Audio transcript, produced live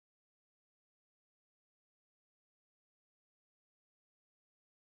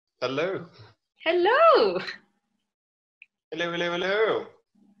Hello. Hello. Hello, hello, hello.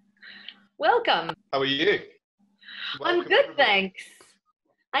 Welcome. How are you? I'm Welcome, good, everybody. thanks.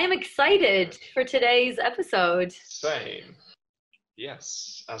 I am excited for today's episode. Same.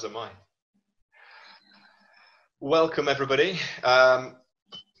 Yes, as am I. Welcome, everybody. For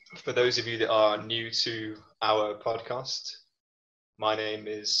those of you that are new to our podcast, my name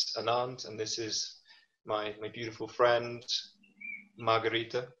is Anand, and this is my beautiful friend,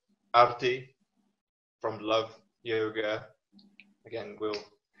 Margarita Arti from Love Yoga. Again, we'll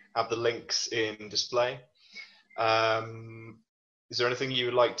have the links in display. Is there anything you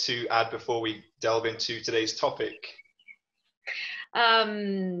would like to add before we delve into today's topic?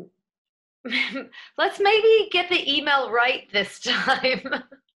 Let's maybe get the email right this time.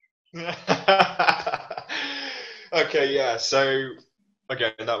 Okay, yeah. So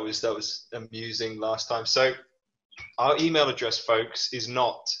again, that was amusing last time. So our email address, folks, is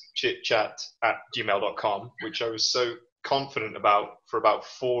not chitchat@gmail.com, which I was so confident about for about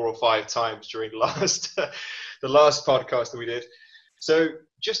 4 or 5 times during the last podcast that we did. So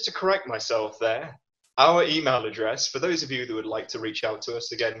just to correct myself there, our email address, for those of you that would like to reach out to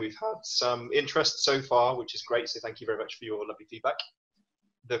us, again, we've had some interest so far, which is great. So thank you very much for your lovely feedback.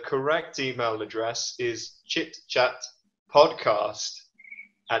 The correct email address is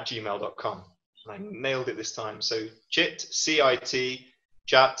chitchatpodcast@gmail.com. I nailed it this time. So chit, C-I-T,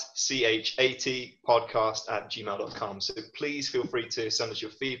 chat, C-H-A-T, podcast@gmail.com. So please feel free to send us your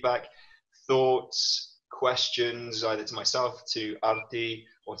feedback, thoughts, questions, either to myself, to Arti,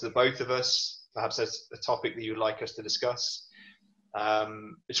 or to the both of us. Perhaps there's a topic that you'd like us to discuss. I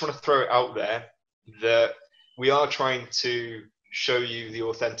just want to throw it out there that we are trying to show you the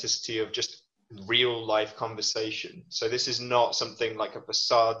authenticity of just real life conversation. So this is not something like a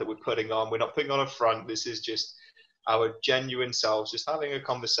facade that we're putting on. We're not putting on a front. This is just our genuine selves, just having a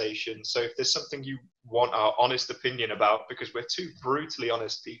conversation. So if there's something you want our honest opinion about, because we're two brutally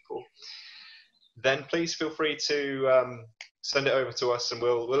honest people, then please feel free to send it over to us and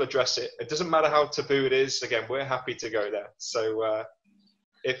we'll address it. It doesn't matter how taboo it is. Again, we're happy to go there. So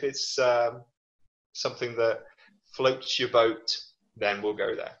if it's something that floats your boat, then we'll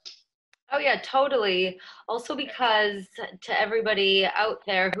go there. Oh yeah, totally. Also because to everybody out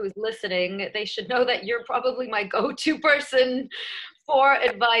there who's listening, they should know that you're probably my go-to person for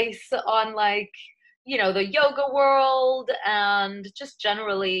advice on the yoga world and just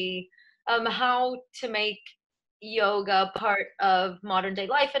generally how to make yoga part of modern day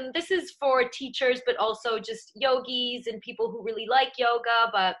life. And this is for teachers, but also just yogis and people who really like yoga,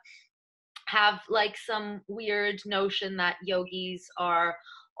 but have like some weird notion that yogis are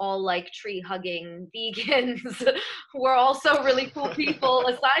all like tree hugging vegans. We're also really cool people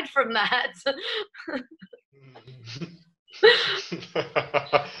aside from that.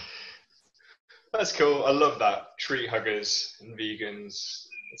 That's cool. I love that. Tree huggers and vegans.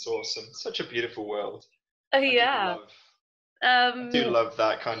 It's awesome. Such a beautiful world. Yeah. I do love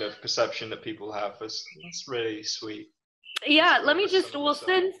that kind of perception that people have. That's really sweet. Yeah, let me just,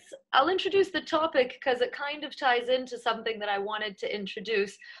 since I'll introduce the topic because it kind of ties into something that I wanted to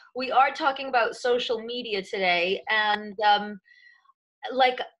introduce. We are talking about social media today, and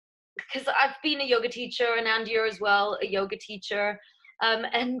because I've been a yoga teacher, and you're as well a yoga teacher,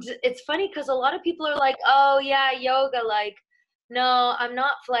 and it's funny because a lot of people are like, oh yeah, yoga, like, no, I'm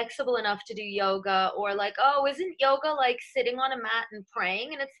not flexible enough to do yoga, or like, oh, isn't yoga like sitting on a mat and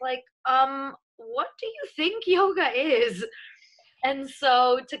praying? And it's like, what do you think yoga is? And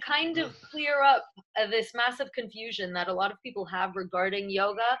so to kind of clear up this massive confusion that a lot of people have regarding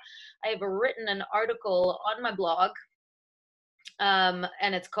yoga, I have written an article on my blog, and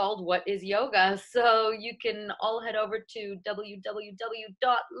it's called What is Yoga? So you can all head over to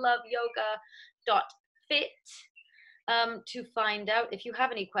www.loveyoga.fit to find out if you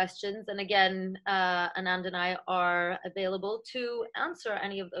have any questions. And again, Anand and I are available to answer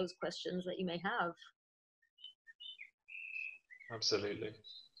any of those questions that you may have. Absolutely.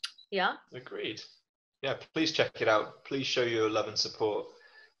 Yeah. Agreed. Yeah, please check it out. Please show your love and support.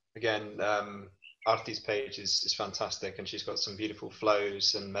 Again, Arti's page is fantastic, and she's got some beautiful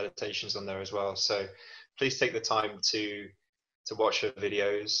flows and meditations on there as well. So please take the time to watch her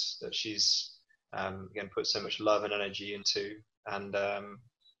videos that she's again put so much love and energy into, and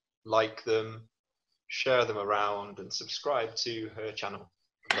like them, share them around, and subscribe to her channel.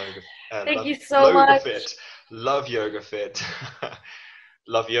 Thank you so much. Love Yoga Fit.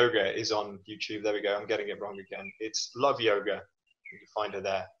 Love Yoga is on YouTube. There we go. I'm getting it wrong again. It's Love Yoga. You can find her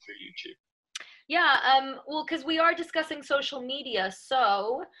there through YouTube. Yeah. Well, because we are discussing social media,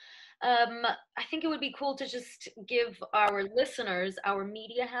 so I think it would be cool to just give our listeners our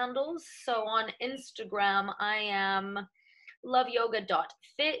media handles. So on Instagram, I am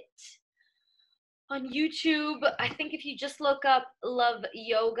loveyoga.fit. On YouTube, I think if you just look up Love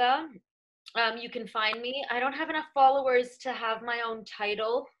Yoga, you can find me. I don't have enough followers to have my own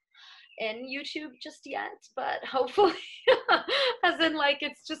title in YouTube just yet, but hopefully, as in like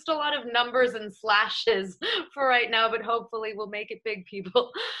it's just a lot of numbers and slashes for right now, but hopefully we'll make it big,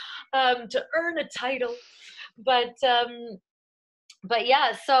 people, to earn a title. But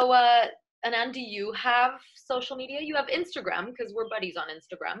yeah, so Anand, do you have social media? You have Instagram because we're buddies on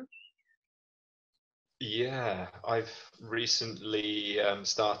Instagram. Yeah, I've recently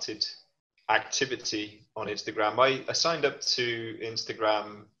started activity on Instagram. I signed up to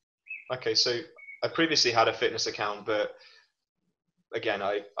Instagram. Okay, so I previously had a fitness account, but again,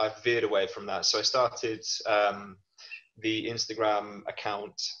 I veered away from that. So I started the Instagram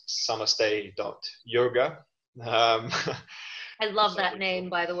account summerstay.yoga. I love that name,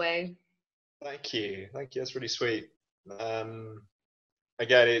 by the way. Thank you. Thank you. That's really sweet. Again,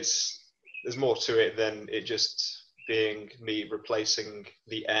 there's more to it than it just being me replacing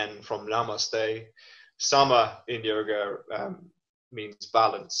the N from namaste. Sama in yoga means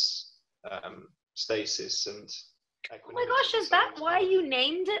balance, stasis, and oh my gosh, is that why you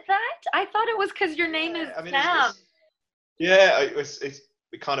named it that? I thought it was because your name is Sam.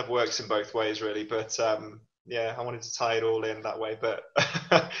 It kind of works in both ways, really. But yeah, I wanted to tie it all in that way. But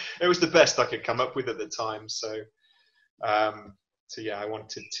it was the best I could come up with at the time. So yeah, I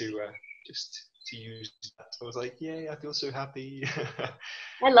wanted to just to use that. I was like, yay, I feel so happy.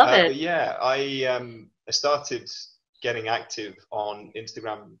 I love it. But yeah, I started getting active on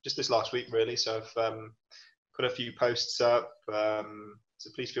Instagram just this last week, really. So I've put a few posts up. So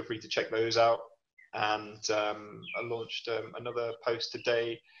please feel free to check those out. And I launched another post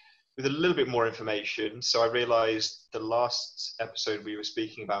today with a little bit more information. So I realized the last episode we were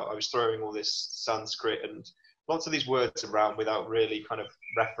speaking about, I was throwing all this Sanskrit and lots of these words around without really kind of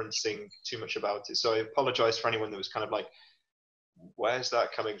referencing too much about it. So I apologize for anyone that was kind of like, where's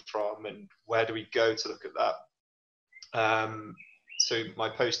that coming from and where do we go to look at that? So my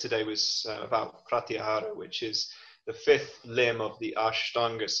post today was about Pratyahara, which is the fifth limb of the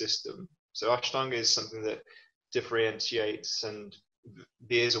Ashtanga system. So Ashtanga is something that differentiates and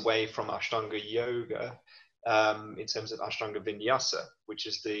veers away from Ashtanga yoga in terms of Ashtanga Vinyasa, which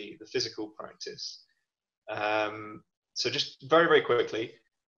is the physical practice. So just very, very quickly,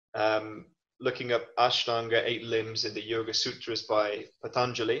 looking up Ashtanga, 8 limbs in the Yoga Sutras by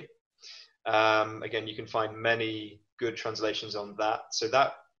Patanjali. Again, you can find many good translations on that. So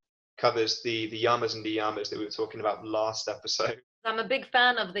that covers the yamas and niyamas that we were talking about last episode. I'm a big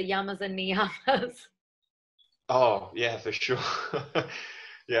fan of the yamas and niyamas. Oh, yeah, for sure.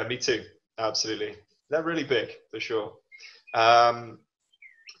 Yeah, me too. Absolutely. They're really big, for sure.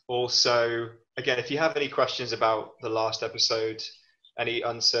 Also, again, if you have any questions about the last episode, any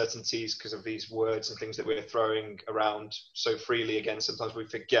uncertainties because of these words and things that we're throwing around so freely, again, sometimes we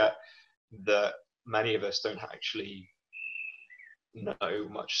forget that many of us don't actually know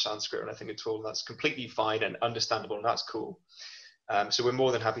much Sanskrit or anything at all. And that's completely fine and understandable, and that's cool. So we're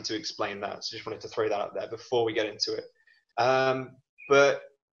more than happy to explain that. So just wanted to throw that out there before we get into it. But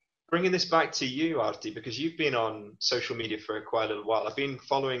bringing this back to you, Arti, because you've been on social media for quite a little while. I've been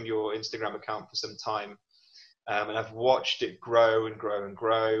following your Instagram account for some time, and I've watched it grow and grow and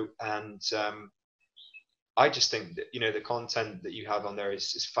grow. And I just think that, the content that you have on there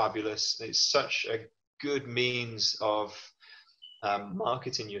is fabulous. It's such a good means of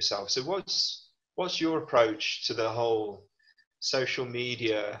marketing yourself. So what's your approach to the whole social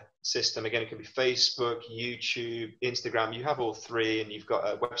media system? Again, it can be Facebook, YouTube, Instagram. You have all three, and you've got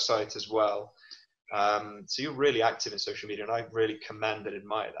a website as well. So you're really active in social media, and I really commend and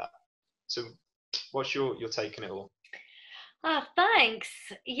admire that. So what's your take on it all? Thanks.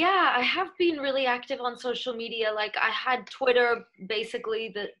 Yeah, I have been really active on social media. Like I had Twitter basically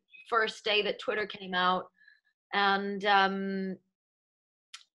the first day that Twitter came out. And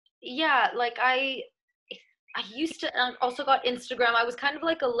yeah, like I used to also got Instagram. I was kind of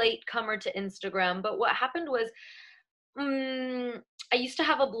like a late comer to Instagram, but what happened was I used to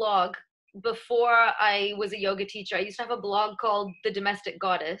have a blog before I was a yoga teacher. I used to have a blog called The Domestic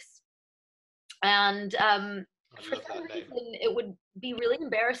Goddess. And for some reason, it would be really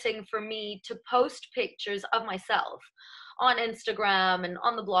embarrassing for me to post pictures of myself on Instagram and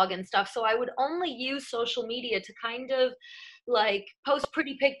on the blog and stuff. So I would only use social media to kind of like post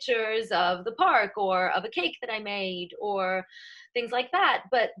pretty pictures of the park or of a cake that I made or things like that.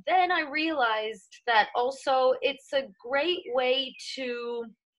 But then I realized that also it's a great way to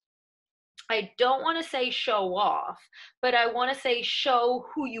I don't want to say show off, but I want to say show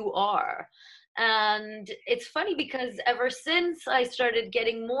who you are. And it's funny because ever since I started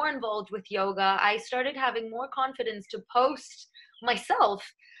getting more involved with yoga, I started having more confidence to post myself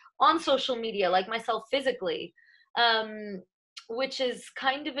on social media, like myself physically, which is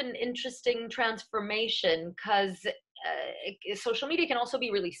kind of an interesting transformation because social media can also be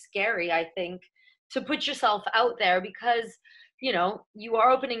really scary, I think, to put yourself out there because, you know, you are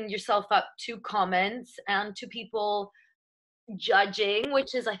opening yourself up to comments and to people judging,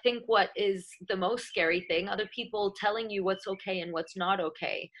 which is, I think, what is the most scary thing. Other people telling you what's okay and what's not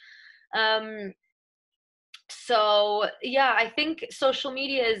okay. So yeah, I think social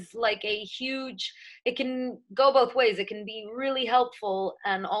media is like a huge, it can go both ways. It can be really helpful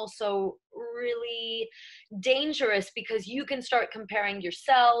and also really dangerous because you can start comparing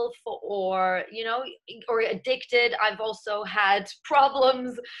yourself or, you know, or addicted. I've also had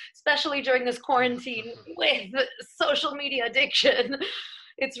problems, especially during this quarantine, with social media addiction.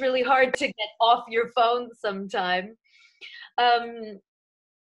 It's really hard to get off your phone sometime.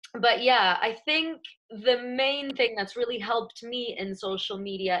 But yeah, I think the main thing that's really helped me in social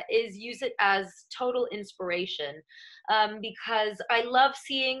media is use it as total inspiration, because I love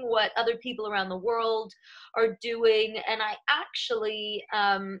seeing what other people around the world are doing. And I actually,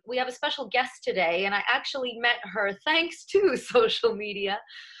 we have a special guest today, and I actually met her thanks to social media.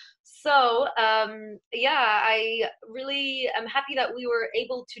 So yeah, I really am happy that we were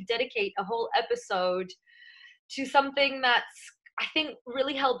able to dedicate a whole episode to something that's, I think,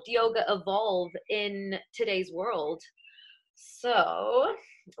 really helped yoga evolve in today's world. So,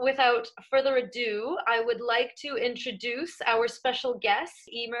 without further ado, I would like to introduce our special guest,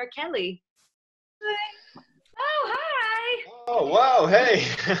 Emer Kelly. Hi. Oh, hi. Oh, wow. Hey.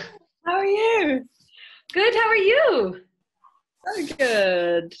 How are you? Good. How are you? So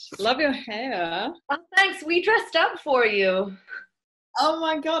good. Love your hair. Oh, thanks. We dressed up for you. Oh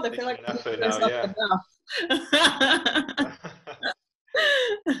my God, I feel like I'm making an effort now, enough.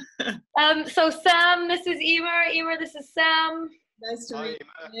 So Sam, this is Emer. Emer, this is Sam. Nice to Hi, meet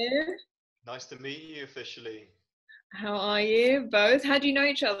Emer. you. Nice to meet you officially. How are you both? How do you know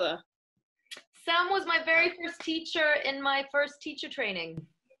each other? Sam was my very first teacher in my first teacher training.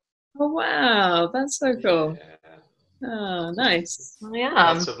 Oh wow, that's so cool. Yeah. Oh, nice. Yeah.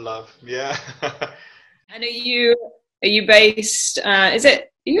 Lots of love. Yeah. And are you based? Are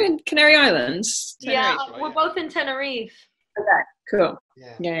you in Canary Islands? Yeah, Tenerife, right? we're both in Tenerife. Okay, cool.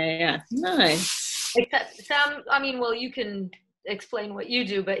 Yeah. Yeah. Nice. Except Sam, I mean, well, you can explain what you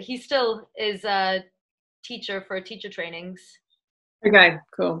do, but he still is a teacher for teacher trainings. Okay,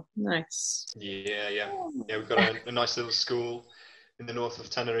 cool. Nice. Yeah. We've got a nice little school in the north of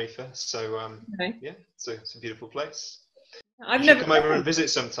Tenerife. So, Okay. yeah, it's a beautiful place. I've You never should come over and visit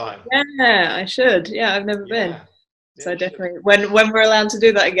sometime. Yeah, I should. Yeah, I've never been. Yeah, So you should. definitely, when we're allowed to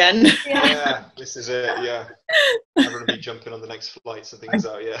do that again. Yeah, this is it. Yeah, everyone will be jumping on the next flights and things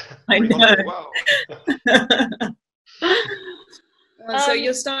out. Yeah, I Free know. holiday, wow. So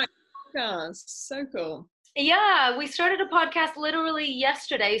you're starting a podcast. So cool. Yeah, we started a podcast literally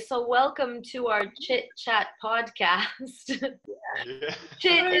yesterday. So welcome to our Chit Chat podcast. Yeah.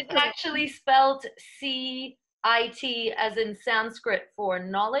 Chit is actually spelled C-I-T as in Sanskrit for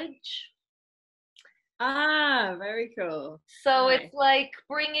knowledge. Ah, very cool. So Nice. it's like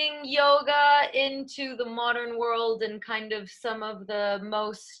bringing yoga into the modern world and kind of some of the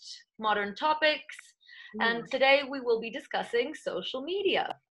most modern topics. And today we will be discussing social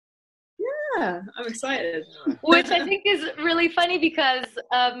media. Yeah, I'm excited. Which I think is really funny because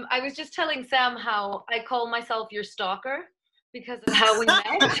I was just telling Sam how I call myself your stalker because of how we met.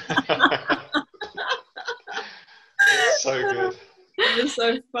 It's so good. You're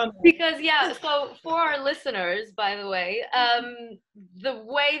so funny. Because yeah, so for our listeners, by the way, the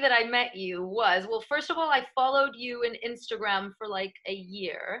way that I met you was, well, first of all, I followed you in Instagram for like a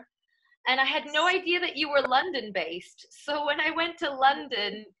year. And I had no idea that you were London based. So when I went to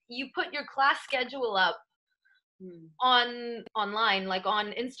London, you put your class schedule up online, like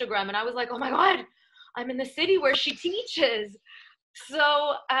on Instagram. And I was like, oh my God, I'm in the city where she teaches.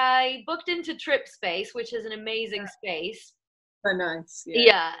 So I booked into Trip Space, which is an amazing space. So nice.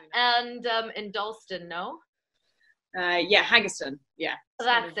 Yeah. And in Dalston, no? Yeah, Haggerston. Yeah.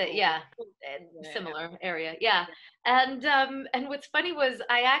 That's it. Yeah. Similar area. Yeah. And what's funny was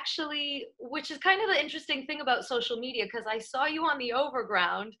I actually, which is kind of the interesting thing about social media, because I saw you on the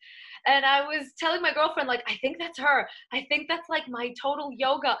Overground and I was telling my girlfriend, like, I think that's her. I think that's like my total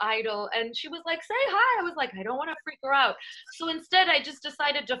yoga idol. And she was like, say hi. I was like, I don't want to freak her out. So instead I just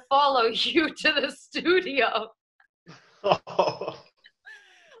decided to follow you to the studio.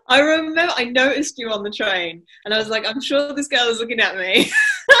 I remember I noticed you on the train and I was like, I'm sure this girl is looking at me.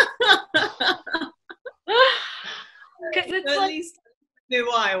 Because it's At like, least I knew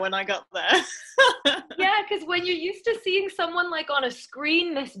why when I got there. yeah, because when you're used to seeing someone like on a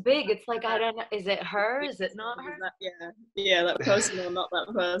screen this big, it's like, I don't know, is it her? Is it not her? Yeah, that person or not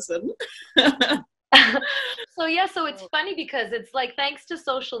that person. So yeah, so it's funny because it's like, thanks to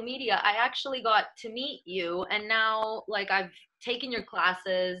social media, I actually got to meet you, and now like I've taken your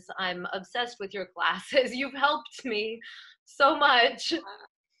classes. I'm obsessed with your classes. You've helped me so much.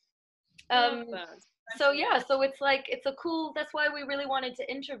 So yeah, so it's like, it's a cool, that's why we really wanted to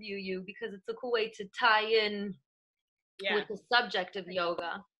interview you, because it's a cool way to tie in with the subject of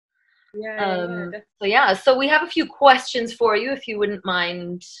yoga. So yeah, so we have a few questions for you, if you wouldn't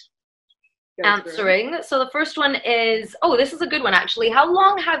mind answering. So the first one is, oh, this is a good one actually. How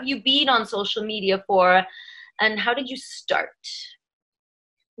long have you been on social media for, and how did you start?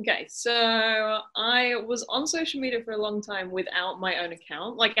 Okay, so I was on social media for a long time without my own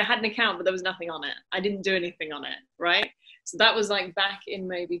account. Like I had an account, but there was nothing on it. I didn't do anything on it, right? So that was like back in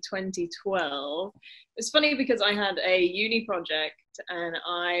maybe 2012. It's funny because I had a uni project and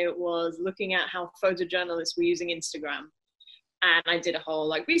I was looking at how photojournalists were using Instagram. And I did a whole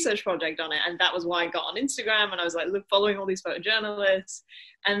like research project on it. And that was why I got on Instagram. And I was like, look, following all these photojournalists.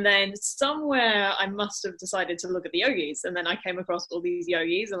 And then somewhere I must have decided to look at the yogis. And then I came across all these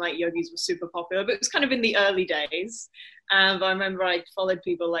yogis, and like yogis were super popular, but it was kind of in the early days. But I remember I followed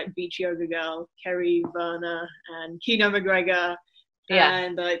people like Beach Yoga Girl, Kerry Werner, and Kino McGregor. Yeah.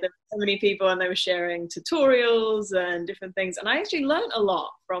 And there were so many people, and they were sharing tutorials and different things. And I actually learned a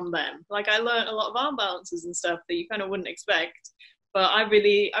lot from them. Like I learned a lot of arm balances and stuff that you kind of wouldn't expect. But I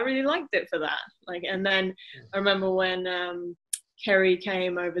really liked it for that. Like, and then I remember when Kerry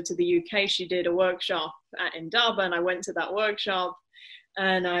came over to the UK, she did a workshop at Indaba, and I went to that workshop.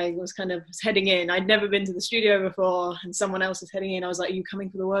 And I was kind of heading in. I'd never been to the studio before, and someone else was heading in. I was like, "Are you coming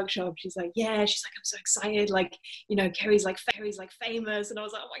for the workshop?" She's like, "Yeah." She's like, "I'm so excited. Like, you know, Kerry's like famous." And I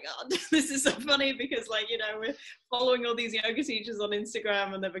was like, "Oh my God, this is so funny," because like, you know, we're following all these yoga teachers on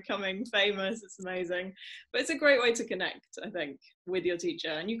Instagram and they're becoming famous. It's amazing. But it's a great way to connect, I think, with your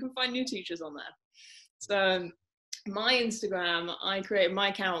teacher, and you can find new teachers on there. So my Instagram, I created my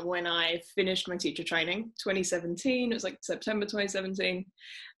account when I finished my teacher training, 2017. It was like September 2017.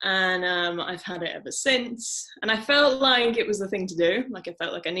 And I've had it ever since. And I felt like it was the thing to do. Like I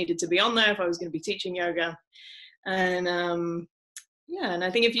felt like I needed to be on there if I was going to be teaching yoga. And and I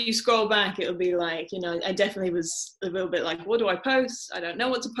think if you scroll back, it'll be like, you know, I definitely was a little bit like, what do I post? I don't know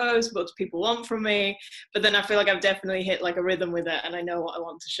what to post. What do people want from me? But then I feel like I've definitely hit like a rhythm with it, and I know what I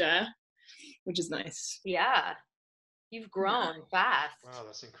want to share, which is nice. Yeah. You've grown fast. Wow,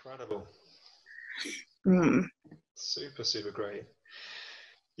 that's incredible. Super, super great.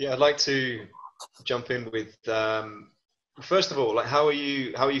 Yeah, I'd like to jump in with first of all, like how are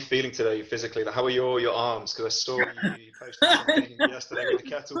you feeling today physically? Like, how are your arms? Because I saw you posted something yesterday with the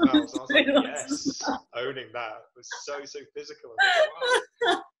kettlebells. And I was like, yes, owning that. It was so physical.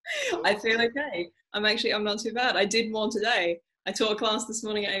 Wow. I feel okay. I'm not too bad. I did more today. I taught a class this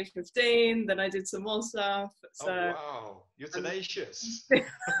morning at 8:15, then I did some more stuff. So, oh wow, you're tenacious.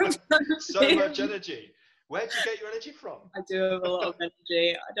 So much energy. Where do you get your energy from? I do have a lot of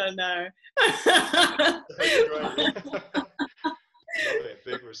energy. I don't know. Great. Love it.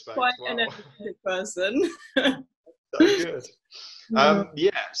 Big respect. Quite wow. an energetic person. So good.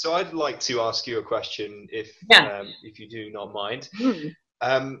 So I'd like to ask you a question if you do not mind.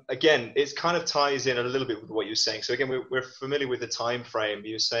 Again, it kind of ties in a little bit with what you're saying. So again, we're familiar with the time frame.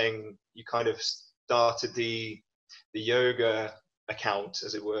 You're saying you kind of started the yoga account,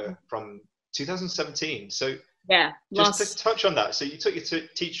 as it were, from 2017. So just to touch on that. So you took your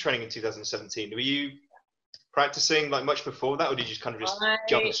teacher training in 2017. Were you practicing like much before that, or did you just kind of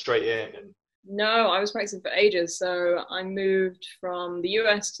jump straight in? No, I was practicing for ages. So I moved from the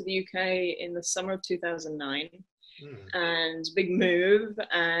US to the UK in the summer of 2009. And big move,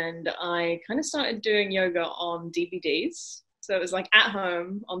 and I kind of started doing yoga on DVDs. So it was like at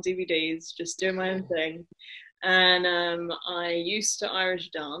home on DVDs, just doing my own thing. And I used to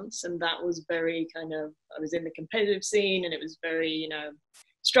Irish dance, and that was very I was in the competitive scene, and it was very, you know,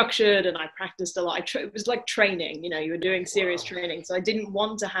 structured, and I practiced a lot. It was like training, you know, you were doing serious training. So I didn't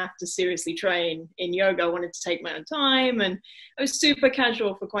want to have to seriously train in yoga. I wanted to take my own time, and I was super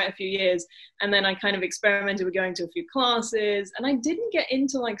casual for quite a few years. And then I kind of experimented with going to a few classes, and I didn't get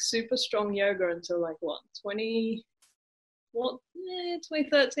into like super strong yoga until like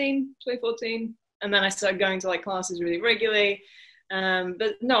 2013, 2014. And then I started going to like classes really regularly.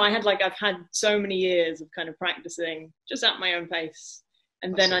 But no, I've had so many years of kind of practicing just at my own pace.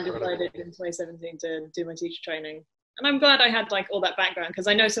 And That's then I incredible. decided in 2017 to do my teacher training. And I'm glad I had like all that background, because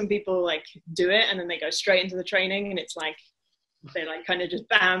I know some people like do it and then they go straight into the training and it's like they like kind of just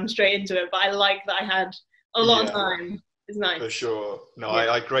bam straight into it. But I like that I had a lot of time. It's nice. For sure. No,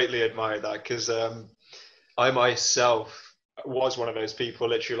 Yeah. I greatly admire that, because I myself was one of those people,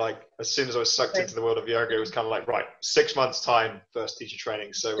 literally, like, as soon as I was sucked into the world of yoga, it was kind of like, right, 6 months time, first teacher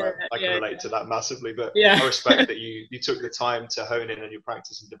training. So I can relate to that massively, but I respect that you took the time to hone in on your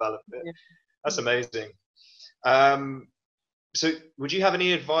practice and develop it. Yeah. That's amazing. So would you have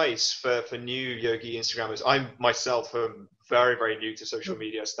any advice for new yogi Instagrammers? I myself am very, very new to social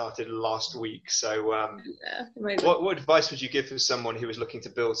media. I started last week. So what advice would you give for someone who is looking to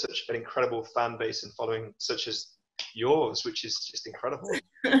build such an incredible fan base and following such as yours, which is just incredible?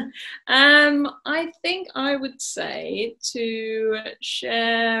 I think I would say to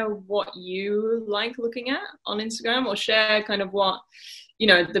share what you like looking at on Instagram, or share kind of what, you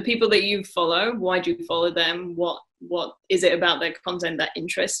know, the people that you follow, why do you follow them, what is it about their content that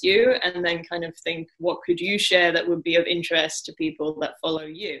interests you, and then kind of think, what could you share that would be of interest to people that follow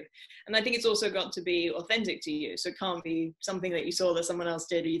you. And I think it's also got to be authentic to you, so it can't be something that you saw that someone else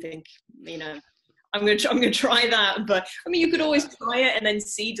did or you think, you know, I'm gonna try that. But I mean, you could always try it and then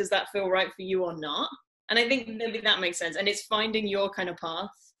see, does that feel right for you or not. And I think maybe that makes sense, and it's finding your kind of path,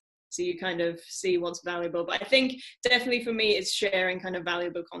 so you kind of see what's valuable. But I think definitely for me, it's sharing kind of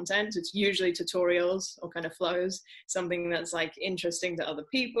valuable content. It's usually tutorials or kind of flows, something that's like interesting to other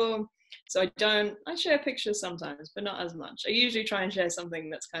people. So I share pictures sometimes, but not as much. I usually try and share something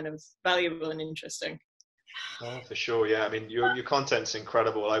that's kind of valuable and interesting. Oh, for sure. Yeah. I mean, your content's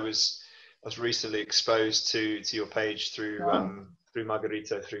incredible. I was recently exposed to your page through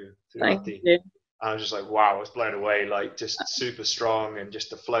Margarita, through Rati. I was just like, wow, I was blown away, like just super strong, and just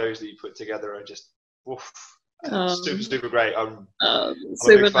the flows that you put together are just super great. I'm a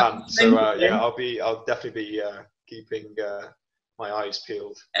big fan. So I'll definitely be keeping my eyes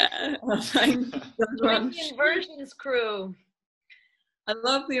peeled. Thank you so much. The Inversions crew. I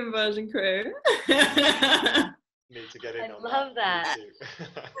love the Inversion crew. Need to get in I on love that.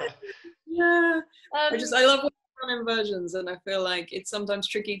 Yeah. I love working on inversions, and I feel like it's sometimes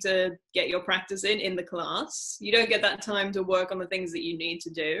tricky to get your practice in the class. You don't get that time to work on the things that you need to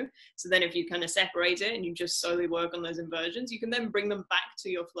do. So then if you kind of separate it and you just solely work on those inversions, you can then bring them back to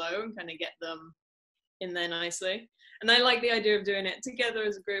your flow and kind of get them in there nicely. And I like the idea of doing it together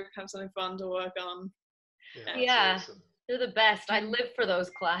as a group, have something fun to work on. Yeah, awesome. They're the best. I live for those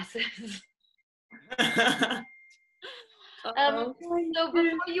classes. So before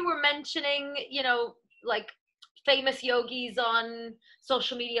you were mentioning, you know, like famous yogis on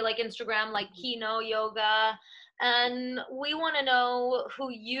social media like Instagram, like Kino Yoga, and we want to know who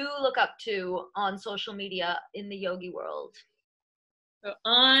you look up to on social media in the yogi world. So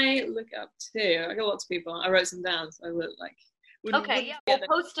I look up to, I got lots of people. I wrote some down, so I look like. We'll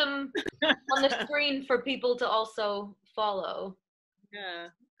post them on the screen for people to also follow. Yeah.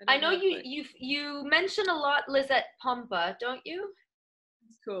 I know you mention a lot Lizette Pompa, don't you?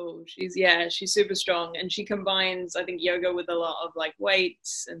 That's cool. She's super strong, and she combines, I think, yoga with a lot of like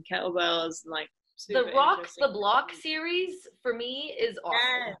weights and kettlebells and like the Rock the Block series for me is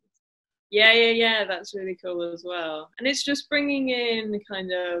awesome. Yeah, that's really cool as well. And it's just bringing in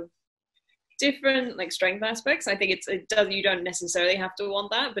kind of different like strength aspects. I think you don't necessarily have to want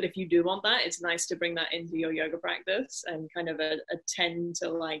that, but if you do want that, it's nice to bring that into your yoga practice and kind of attend to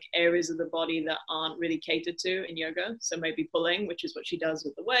like areas of the body that aren't really catered to in yoga. So maybe pulling, which is what she does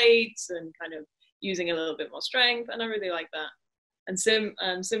with the weights, and kind of using a little bit more strength. And I really like that. And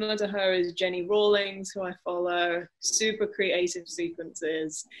similar to her is Jenny Rawlings, who I follow. Super creative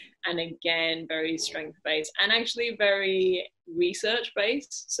sequences, and again, very strength-based and actually very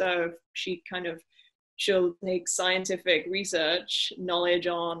research-based. So she'll take scientific research knowledge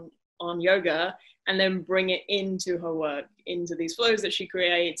on yoga and then bring it into her work, into these flows that she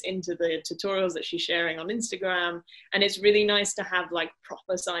creates, into the tutorials that she's sharing on Instagram. And it's really nice to have like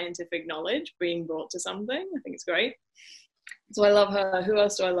proper scientific knowledge being brought to something. I think it's great. So I love her. Who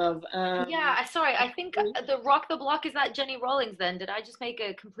else do I love? Sorry. I think the Rock the Block is that Jenny Rawlings. Then did I just make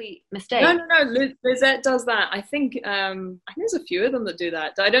a complete mistake? No. Lizette does that. I think there's a few of them that do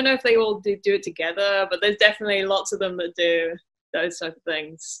that. I don't know if they all do it together, but there's definitely lots of them that do those type of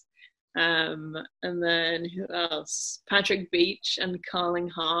things. And then who else? Patrick Beach and Carling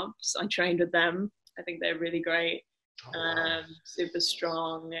Harps. I trained with them. I think they're really great. Super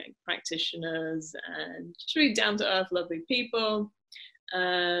strong practitioners and just really down to earth, lovely people.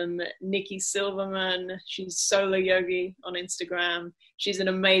 Nikki Silverman, she's Solar Yogi on Instagram. She's an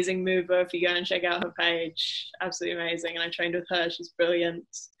amazing mover. If you go and check out her page, absolutely amazing. And I trained with her. She's brilliant.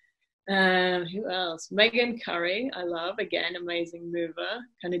 Who else? Megan Curry, I love. Again, amazing mover.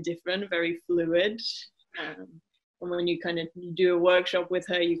 Kind of different, very fluid. And when you do a workshop with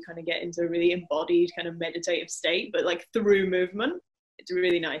her, you kind of get into a really embodied kind of meditative state, but like through movement. It's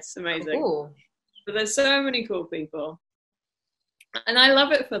really nice, amazing. Cool. But there's so many cool people. And I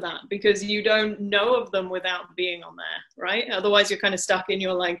love it for that, because you don't know of them without being on there, right? Otherwise you're kind of stuck in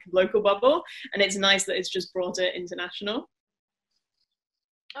your like local bubble, and it's nice that it's just brought it international.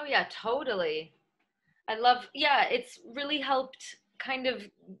 Oh yeah, totally. It's really helped kind of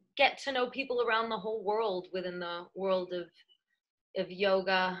get to know people around the whole world within the world of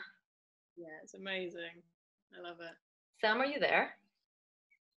yoga. Yeah, it's amazing. I love it. Sam, are you there?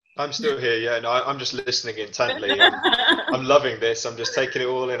 I'm still here, yeah. No, I'm just listening intently. I'm loving this. I'm just taking it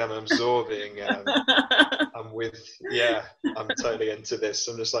all in. I'm absorbing. I'm totally into this.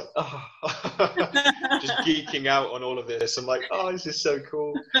 I'm just like, just geeking out on all of this. I'm like, oh, this is so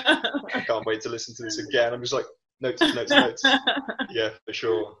cool. I can't wait to listen to this again. I'm just like, notes. Yeah, for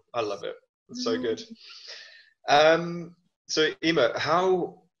sure. I love it. It's so good. So Emma,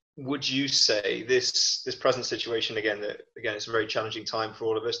 how would you say this present situation again, it's a very challenging time for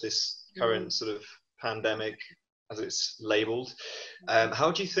all of us, this current sort of pandemic as it's labeled,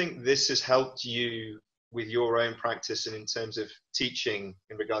 how do you think this has helped you with your own practice and in terms of teaching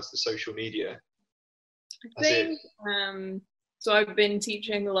in regards to social media? I think so I've been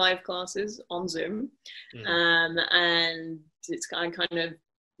teaching live classes on Zoom, and it's kind of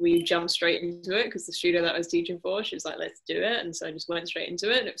we jumped straight into it because the studio that I was teaching for, she was like, let's do it. And so I just went straight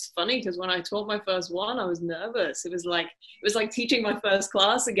into it. And it was funny because when I taught my first one, I was nervous. It was like teaching my first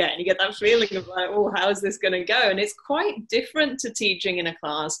class again. You get that feeling of like, oh, how is this going to go? And it's quite different to teaching in a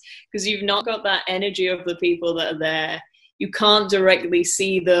class because you've not got that energy of the people that are there. You can't directly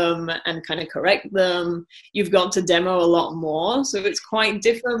see them and kind of correct them. You've got to demo a lot more. So it's quite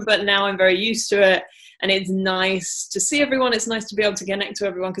different, but now I'm very used to it. And it's nice to see everyone. It's nice to be able to connect to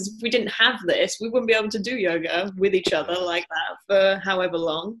everyone, because if we didn't have this, we wouldn't be able to do yoga with each other like that for however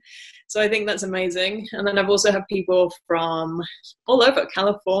long. So I think that's amazing. And then I've also had people from all over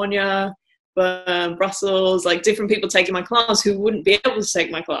California, Brussels, like different people taking my class who wouldn't be able to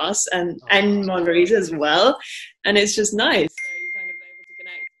take my class, and Margarita as well. And it's just nice. So you're kind of able to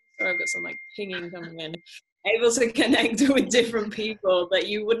connect. Sorry, I've got some like pinging coming in. Able to connect with different people that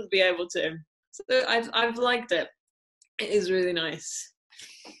you wouldn't be able to. So I've liked it. It is really nice.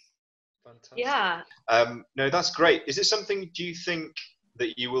 Fantastic. Yeah. No, that's great. Is it something, do you think,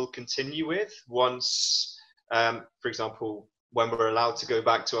 that you will continue with once, for example, when we're allowed to go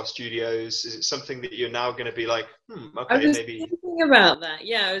back to our studios? Is it something that you're now going to be like, okay, I was maybe thinking about that.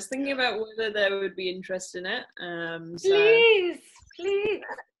 Yeah, I was thinking about whether there would be interest in it. Please.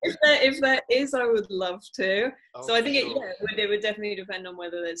 If there is, I would love to. Oh, so I think sure. it would definitely depend on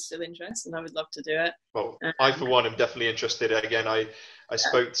whether there's still interest, and I would love to do it. Well, I for one am definitely interested. Again, I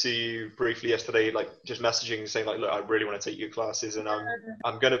spoke to you briefly yesterday, like just messaging saying like, look, I really want to take your classes, and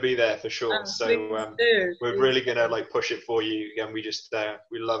I'm going to be there for sure. So we're really going to like push it for you. Again, we just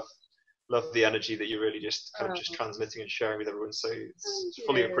we love the energy that you're really just kind of just transmitting and sharing with everyone. So it's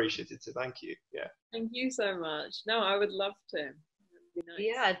fully appreciated. So thank you. Yeah. Thank you so much. No, I would love to. Nice.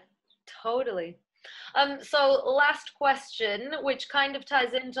 Yeah, totally. So last question, which kind of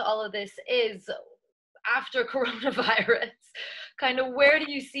ties into all of this, is after coronavirus, kind of where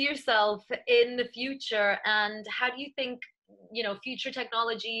do you see yourself in the future, and how do you think, future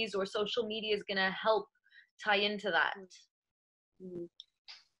technologies or social media is going to help tie into that?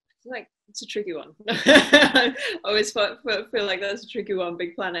 It's a tricky one. I always feel like that's a tricky one,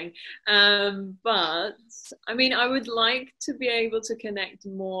 big planning. But I mean, I would like to be able to connect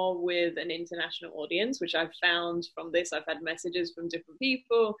more with an international audience, which I've found from this. I've had messages from different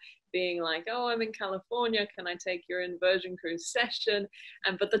people being like, oh, I'm in California, can I take your inversion cruise session?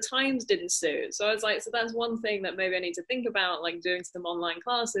 But the times didn't suit. So I was like, so that's one thing that maybe I need to think about, like doing some online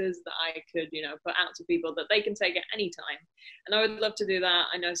classes that I could, put out to people that they can take at any time. And I would love to do that.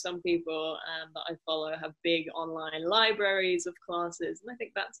 I know some people that I follow have big online libraries of classes. And I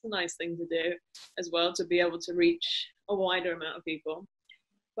think that's a nice thing to do as well, to be able to reach a wider amount of people.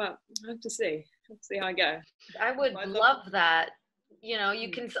 But I have to see how I go. I would love that. You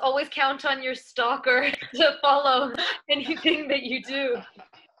can always count on your stalker to follow anything that you do.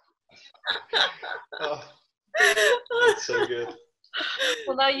 Oh, that's so good.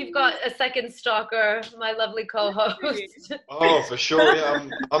 Well, now you've got a second stalker, my lovely co-host. Oh, for sure. Yeah,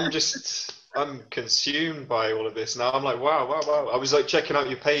 I'm just I'm consumed by all of this now. I'm like, wow, wow, wow. I was like checking out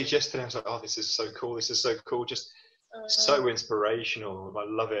your page yesterday. I was like, oh, this is so cool. This is so cool. Just so inspirational. I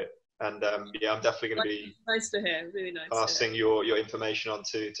love it. And yeah, I'm definitely going to be nice to hear. Really nice. passing your information on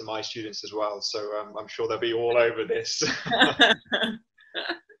to my students as well. So I'm sure they'll be all over this.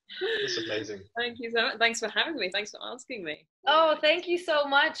 It's amazing. Thank you so much. Thanks for having me. Thanks for asking me. Oh, thank you so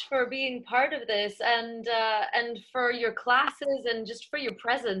much for being part of this, and for your classes, and just for your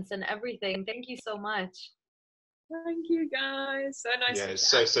presence and everything. Thank you so much. Thank you, guys. So nice. Yeah,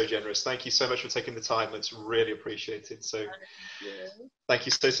 it's so generous. Thank you so much for taking the time. It's really appreciated. So thank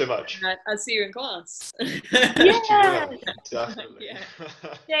you so much. I'll see you in class. Yeah, definitely.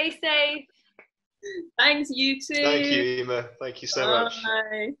 Yeah. Stay safe. Thanks, you too. Thank you, Emma. Thank you so much.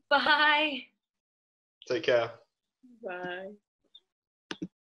 Bye. Take care. Bye.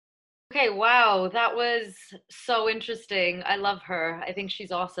 Okay, wow, that was so interesting. I love her. I think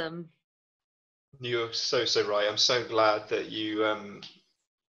she's awesome. You're so right. I'm so glad that you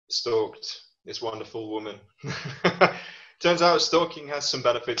stalked this wonderful woman. Turns out stalking has some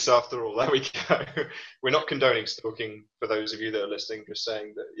benefits after all. There we go. We're not condoning stalking for those of you that are listening, just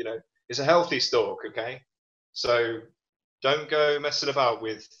saying that, you know, it's a healthy stalk, okay? So don't go messing about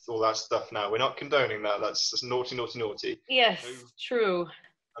with all that stuff now. We're not condoning that. That's naughty, naughty, naughty. Yes, true.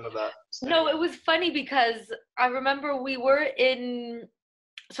 None of that. No, it was funny because I remember we were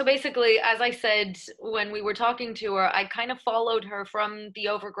so basically, as I said, when we were talking to her, I kind of followed her from the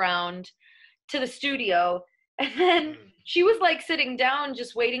overground to the studio. And then she was like sitting down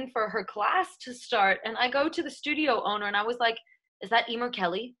just waiting for her class to start. And I go to the studio owner and I was like, is that Emer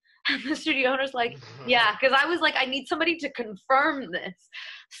Kelly? And the studio owner's like, yeah, because I was like, I need somebody to confirm this.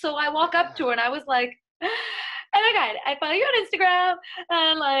 So I walk up to her and I was like, oh my God, I follow you on Instagram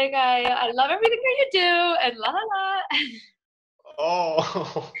and like I love everything that you do and la la la.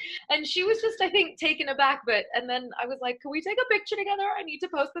 Oh. And she was just, I think, taken aback. But and then I was like, can we take a picture together? I need to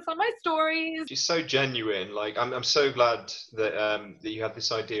post this on my stories. She's so genuine. Like I'm so glad that that you had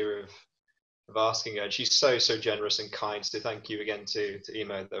this idea of asking her. And she's so generous and kind. So thank you again to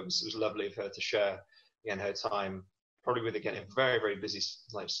Emo. It was lovely of her to share again her time. Probably with again a very busy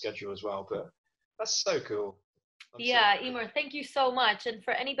like schedule as well. But that's so cool. Yeah, Emer, thank you so much. And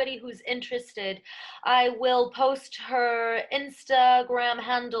for anybody who's interested, I will post her Instagram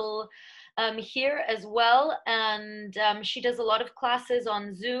handle here as well. And she does a lot of classes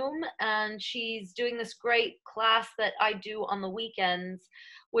on Zoom, and she's doing this great class that I do on the weekends,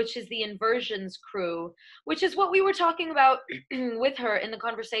 which is the Inversions Crew, which is what we were talking about with her in the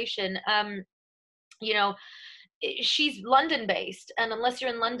conversation. You know, she's London based, and unless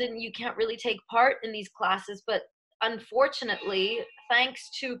you're in London, you can't really take part in these classes. But unfortunately,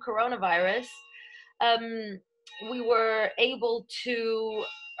 thanks to coronavirus, we were able to,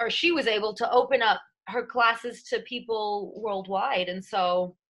 or she was able to open up her classes to people worldwide. And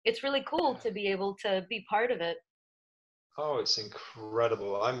so it's really cool to be able to be part of it. Oh, it's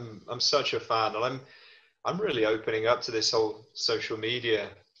incredible. I'm such a fan, and I'm really opening up to this whole social media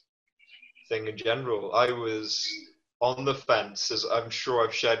thing in general. I was on the fence, as I'm sure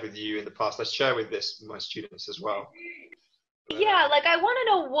I've shared with you in the past. I share with my students as well. Yeah, like I want to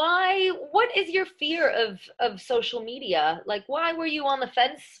know what is your fear of social media? Like, why were you on the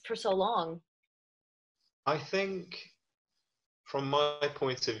fence for so long? I think from my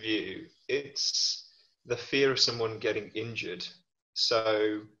point of view, it's the fear of someone getting injured.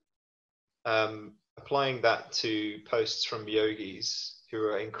 So applying that to posts from yogis who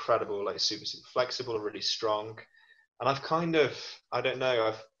are incredible, like super flexible and really strong. And I've kind of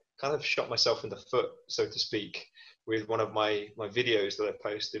shot myself in the foot, so to speak, with one of my videos that I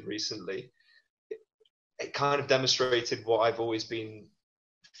posted recently. It kind of demonstrated what I've always been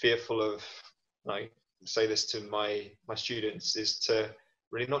fearful of. I say this to my students, is to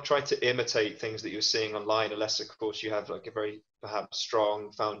really not try to imitate things that you're seeing online, unless of course you have like a very perhaps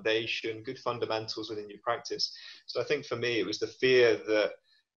strong foundation, good fundamentals within your practice. So I think for me, it was the fear that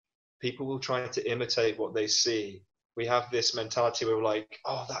people will try to imitate what they see. We have this mentality where we're like,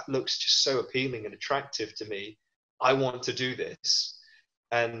 oh, that looks just so appealing and attractive to me. I want to do this.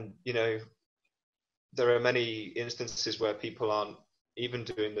 And, you know, there are many instances where people aren't even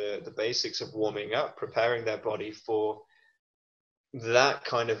doing the basics of warming up, preparing their body for that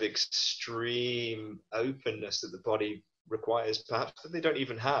kind of extreme openness that the body requires, perhaps that they don't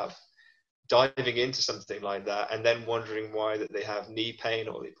even have. Diving into something like that and then wondering why that they have knee pain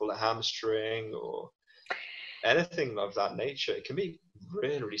or they pull a hamstring or anything of that nature, it can be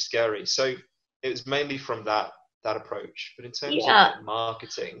really, really scary. So it was mainly from that approach. But in terms of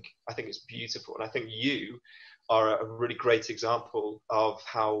marketing, I think it's beautiful. And I think you are a really great example of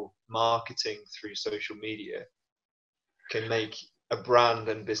how marketing through social media can make a brand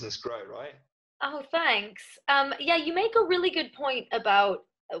and business grow, right? Oh, thanks. Yeah, you make a really good point about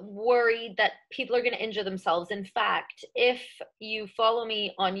worried that people are going to injure themselves. In fact, if you follow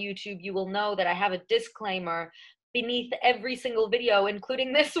me on YouTube, you will know that I have a disclaimer beneath every single video,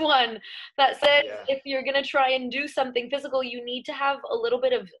 including this one, that says Yeah. if you're going to try and do something physical, you need to have a little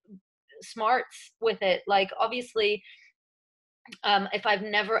bit of smarts with it. Like, obviously, if I've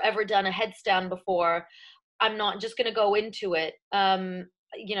never ever done a headstand before, I'm not just going to go into it.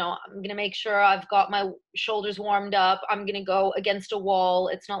 You know, I'm going to make sure I've got my shoulders warmed up. I'm going to go against a wall.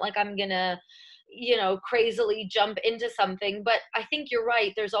 It's not like I'm going to, you know, crazily jump into something. But I think you're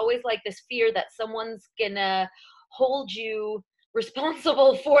right. There's always like this fear that someone's going to hold you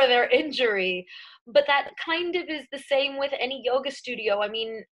responsible for their injury. But that kind of is the same with any yoga studio. I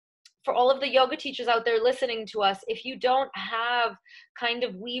mean, for all of the yoga teachers out there listening to us, if you don't have kind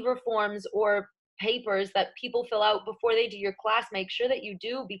of Weaver forms or papers that people fill out before they do your class, make sure that you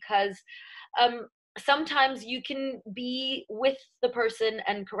do, because sometimes you can be with the person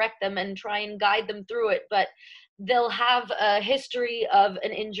and correct them and try and guide them through it, but they'll have a history of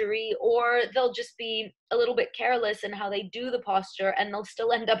an injury, or they'll just be a little bit careless in how they do the posture, and they'll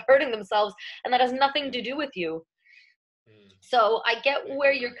still end up hurting themselves, and that has nothing to do with you. So I get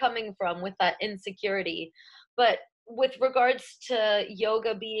where you're coming from with that insecurity, but with regards to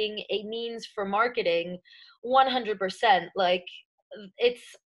yoga being a means for marketing, 100%, like, it's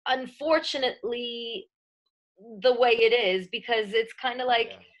unfortunately the way it is, because it's kind of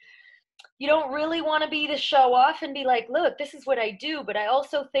like, you don't really want to be the show off and be like, look, this is what I do. But I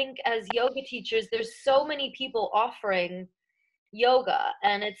also think as yoga teachers, there's so many people offering yoga,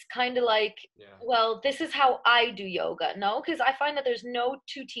 and it's kind of like, well, this is how I do yoga. No, because I find that there's no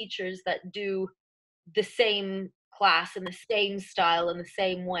two teachers that do the same class in the same style in the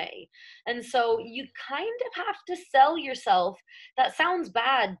same way, and so you kind of have to sell yourself. That sounds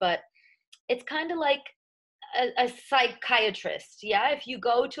bad, but it's kind of like a psychiatrist. Yeah, if you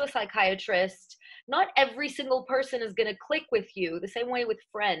go to a psychiatrist, not every single person is going to click with you the same way with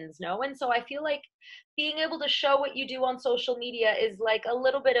friends. No. And so I feel like being able to show what you do on social media is like a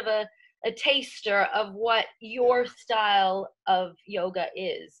little bit of a taster of what your style of yoga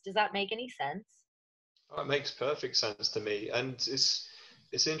is. Does that make any sense? Oh, it makes perfect sense to me, and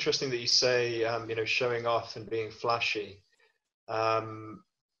it's interesting that you say you know, showing off and being flashy.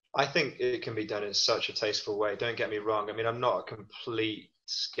 I think it can be done in such a tasteful way. Don't get me wrong. I mean, I'm not a complete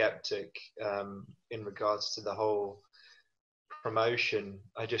skeptic in regards to the whole promotion.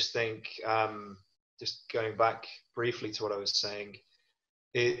 I just think, just going back briefly to what I was saying,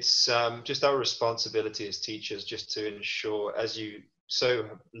 it's just our responsibility as teachers just to ensure, as you so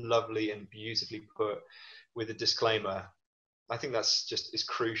lovely and beautifully put with a disclaimer, I think that's just is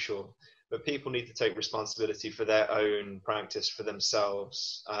crucial. But people need to take responsibility for their own practice, for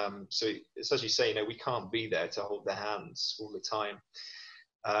themselves. So it's, as you say, you know, we can't be there to hold their hands all the time.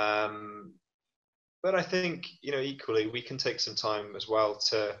 But I think, you know, equally we can take some time as well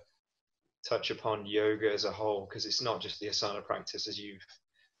to touch upon yoga as a whole, because it's not just the asana practice, as you've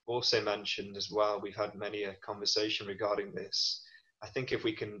also mentioned as well. We've had many a conversation regarding this. I think if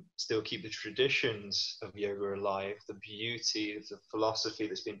we can still keep the traditions of yoga alive, the beauty of the philosophy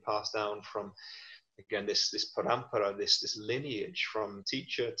that's been passed down from, again, this parampara, this lineage from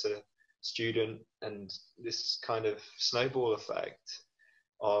teacher to student, and this kind of snowball effect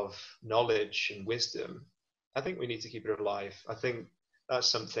of knowledge and wisdom, I think we need to keep it alive. I think that's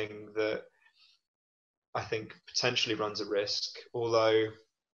something that I think potentially runs a risk, although,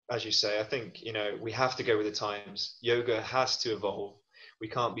 as you say, I think, you know, we have to go with the times. Yoga has to evolve. We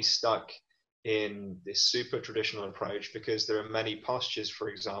can't be stuck in this super traditional approach, because there are many postures, for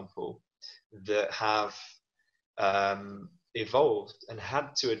example, that have evolved and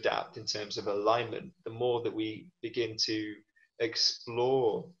had to adapt in terms of alignment. The more that we begin to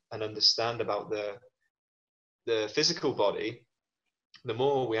explore and understand about the physical body, the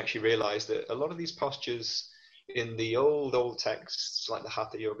more we actually realize that a lot of these postures in the old texts, like the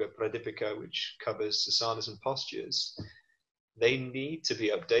Hatha Yoga Pradipika, which covers asanas and postures, they need to be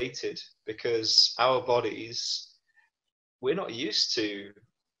updated, because our bodies, we're not used to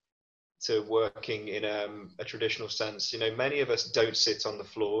working in a traditional sense. You know, many of us don't sit on the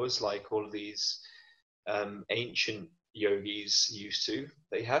floors like all of these ancient yogis used to.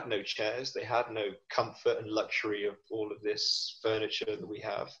 They had no chairs, they had no comfort and luxury of all of this furniture that we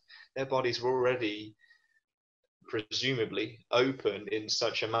have. Their bodies were already presumably open in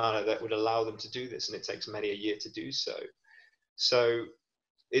such a manner that would allow them to do this, and it takes many a year to do so. So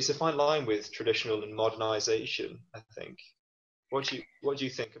it's a fine line with traditional and modernization, I think. What do you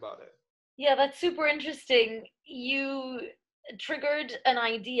think about it? Yeah, that's super interesting. You triggered an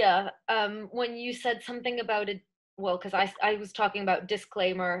idea when you said something about it. Well, because I was talking about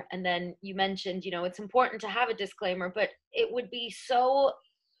disclaimer, and then you mentioned, it's important to have a disclaimer, but it would be so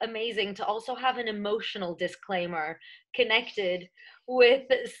amazing to also have an emotional disclaimer connected with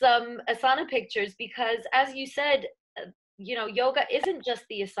some asana pictures, because as you said, yoga isn't just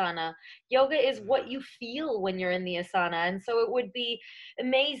the asana. Yoga is what you feel when you're in the asana. And so it would be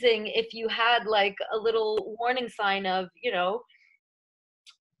amazing if you had like a little warning sign of,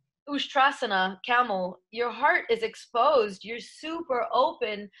 Ustrasana, camel, your heart is exposed, you're super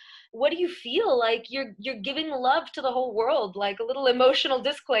open. What do you feel like? You're giving love to the whole world, like a little emotional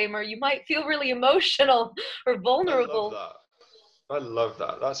disclaimer. You might feel really emotional or vulnerable. I love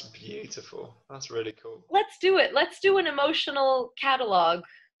that. That's beautiful. That's really cool. Let's do it. Let's do an emotional catalog.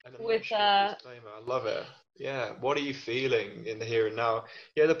 An emotional disclaimer. I love it. Yeah. What are you feeling in the here and now?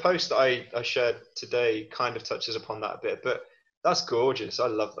 Yeah, the post that I shared today kind of touches upon that a bit, but that's gorgeous. I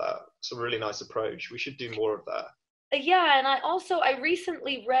love that. It's a really nice approach. We should do more of that. Yeah, and I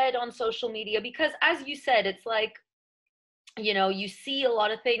recently read on social media, because as you said, it's like, you see a lot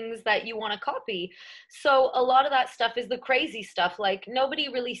of things that you want to copy. So a lot of that stuff is the crazy stuff. Like nobody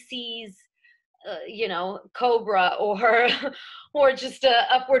really sees cobra or or just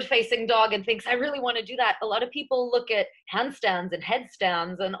a upward facing dog and thinks, I really want to do that. A lot of people look at handstands and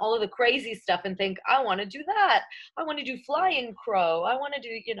headstands and all of the crazy stuff and think, I want to do that. I want to do flying crow. I want to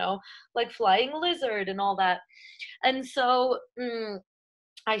do, like flying lizard and all that. And so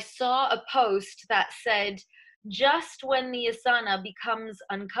I saw a post that said, just when the asana becomes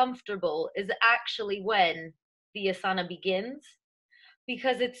uncomfortable is actually when the asana begins,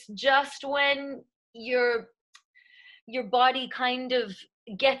 because it's just when your body kind of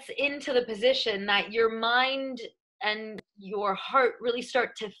gets into the position that your mind and your heart really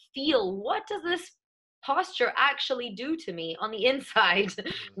start to feel, what does this posture actually do to me on the inside,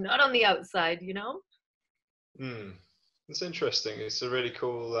 not on the outside, It's interesting. It's a really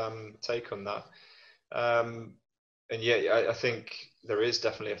cool take on that. And yeah, I think there is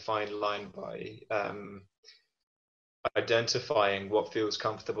definitely a fine line by identifying what feels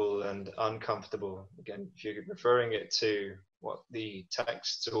comfortable and uncomfortable. Again, if you're referring it to what the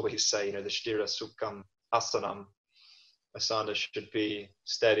texts always say, the Sthira Sukham Asanam, asana should be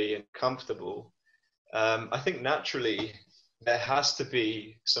steady and comfortable. I think naturally there has to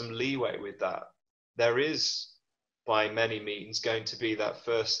be some leeway with that. There is, by many means, going to be that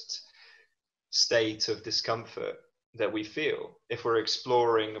first state of discomfort that we feel if we're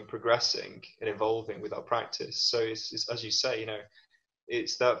exploring and progressing and evolving with our practice. So it's as you say,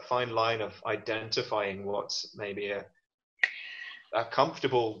 it's that fine line of identifying what's maybe a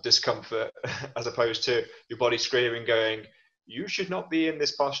comfortable discomfort as opposed to your body screaming, going, you should not be in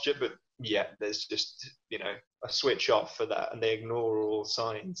this posture. But yeah, there's just, a switch off for that, and they ignore all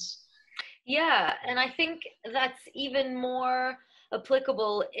signs. Yeah, and I think that's even more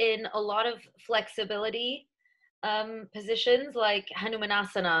applicable in a lot of flexibility positions like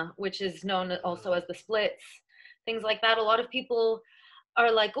Hanumanasana, which is known also as the splits, things like that. A lot of people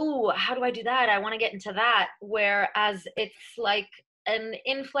are like, oh, how do I do that? I want to get into that. Whereas it's like an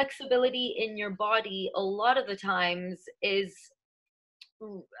inflexibility in your body a lot of the times is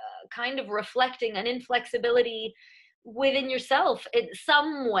kind of reflecting an inflexibility within yourself in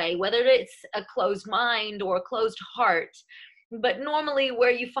some way, whether it's a closed mind or a closed heart. But normally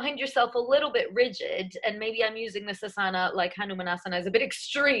where you find yourself a little bit rigid, and maybe I'm using this asana like Hanumanasana as a bit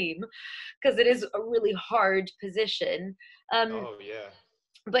extreme because it is a really hard position. Oh yeah.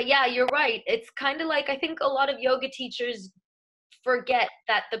 But yeah, you're right. It's kind of like, I think a lot of yoga teachers forget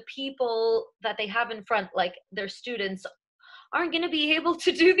that the people that they have in front, like their students, aren't going to be able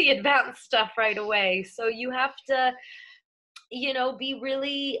to do the advanced stuff right away. So you have to, be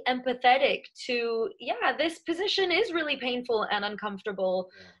really empathetic to, yeah, this position is really painful and uncomfortable,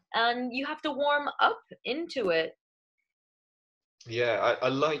 and you have to warm up into it. Yeah, I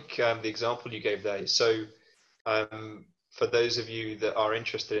like the example you gave there. So for those of you that are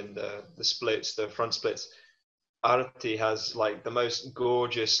interested in the splits, the front splits, Arati has like the most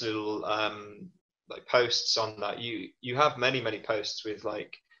gorgeous little like posts on that. You have many posts with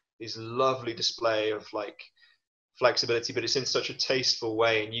like this lovely display of like flexibility, but it's in such a tasteful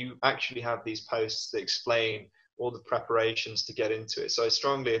way, and you actually have these posts that explain all the preparations to get into it. So I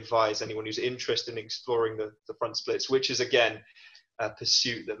strongly advise anyone who's interested in exploring the front splits, which is again a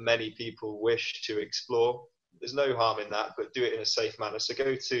pursuit that many people wish to explore. There's no harm in that, but do it in a safe manner. So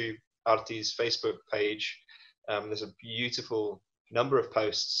go to Arti's Facebook page. There's a beautiful number of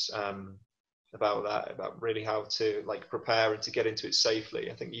posts about that, about really how to like prepare and to get into it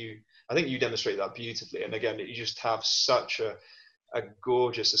safely. I think you demonstrate that beautifully. And again, you just have such a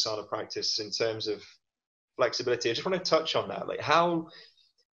gorgeous asana practice in terms of flexibility. I just want to touch on that. Like how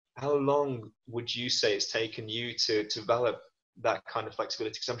long would you say it's taken you to develop that kind of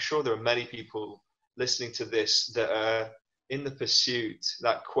flexibility? Because I'm sure there are many people listening to this that are in the pursuit,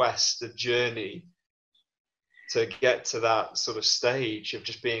 that quest, the journey to get to that sort of stage of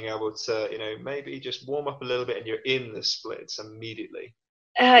just being able to, maybe just warm up a little bit and you're in the splits immediately.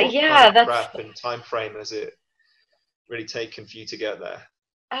 What kind of prep and time frame has it really taken for you to get there?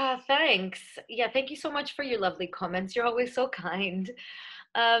 Thanks. Yeah, thank you so much for your lovely comments. You're always so kind.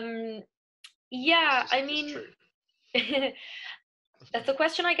 Yeah, I mean, that's a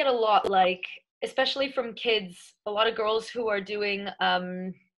question I get a lot, like, especially from kids, a lot of girls who are doing,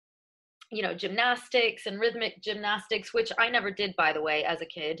 gymnastics and rhythmic gymnastics, which I never did, by the way, as a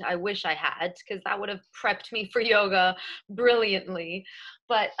kid. I wish I had, because that would have prepped me for yoga brilliantly.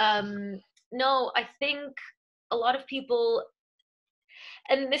 But no, I think a lot of people,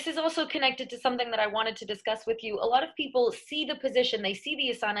 and this is also connected to something that I wanted to discuss with you. A lot of people see the position, they see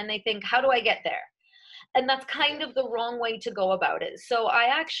the asana, and they think, how do I get there? And that's kind of the wrong way to go about it. So I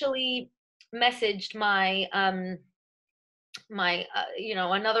actually messaged my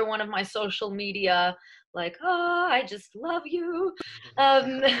another one of my social media, like, oh, I just love you.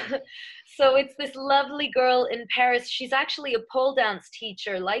 So it's this lovely girl in Paris. She's actually a pole dance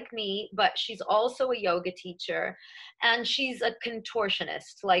teacher like me, but she's also a yoga teacher, and she's a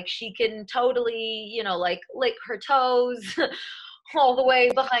contortionist. Like, she can totally, like, lick her toes all the way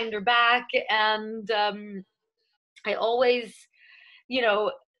behind her back. And I always,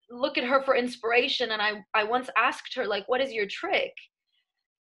 look at her for inspiration. And I once asked her, like, what is your trick?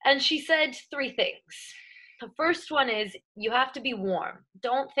 And she said 3 things. The first one is, you have to be warm.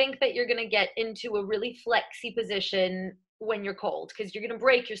 Don't think that you're going to get into a really flexy position when you're cold, because you're going to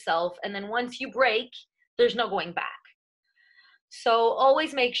break yourself. And then once you break, there's no going back. So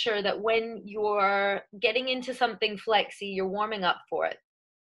always make sure that when you're getting into something flexy, you're warming up for it.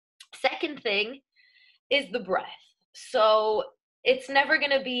 Second thing is the breath. So it's never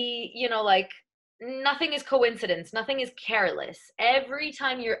going to be, like, nothing is coincidence. Nothing is careless. Every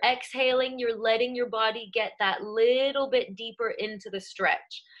time you're exhaling, you're letting your body get that little bit deeper into the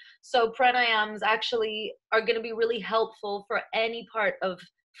stretch. So pranayams actually are going to be really helpful for any part of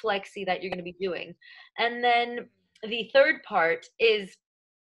flexi that you're going to be doing. And then the third part is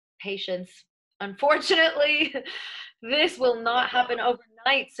patience. Unfortunately, this will not happen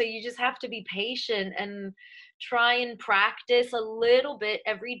overnight. So you just have to be patient and try and practice a little bit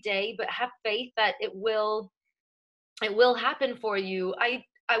every day, but have faith that it will happen for you. I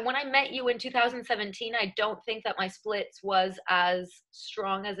when I met you in 2017, I don't think that my splits was as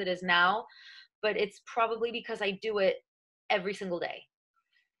strong as it is now, but it's probably because I do it every single day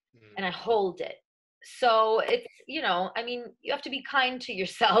and I hold it. So it's, you have to be kind to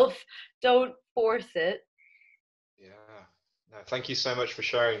yourself. Don't force it. Yeah. No, thank you so much for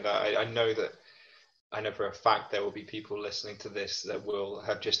sharing that. I know for a fact there will be people listening to this that will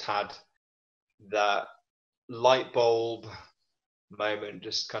have just had that light bulb moment,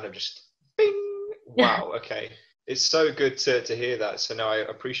 just kind of just bing. Wow. Okay. It's so good to hear that. So no, I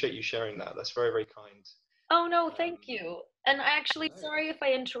appreciate you sharing that. That's very, very kind. Oh no, thank you. And I actually, sorry if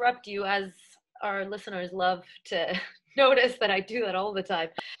I interrupt you, as our listeners love to notice that I do that all the time.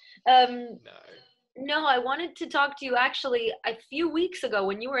 No, I wanted to talk to you actually a few weeks ago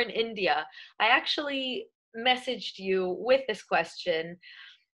when you were in India. I actually messaged you with this question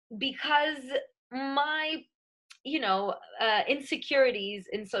because my, insecurities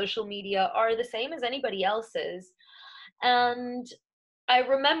in social media are the same as anybody else's. And I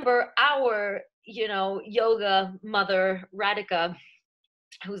remember our, yoga mother, Radhika,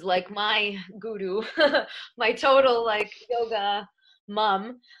 who's like my guru, my total like yoga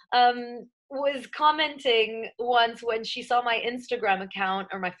mom, was commenting once when she saw my Instagram account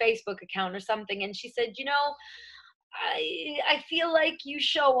or my Facebook account or something, and she said, I feel like you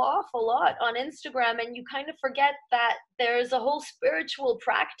show off a lot on Instagram and you kind of forget that there's a whole spiritual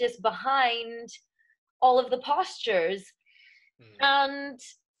practice behind all of the postures. And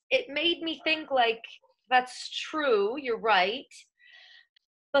it made me think, like, that's true, you're right.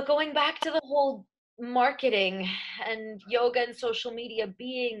 But going back to the whole marketing and yoga and social media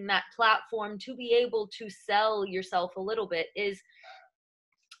being that platform to be able to sell yourself a little bit, it's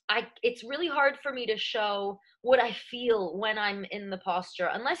really hard for me to show what I feel when I'm in the posture,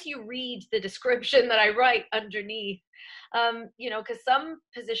 unless you read the description that I write underneath, because some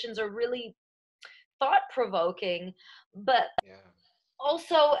positions are really thought-provoking, but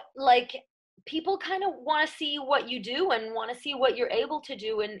also, like, people kind of want to see what you do and want to see what you're able to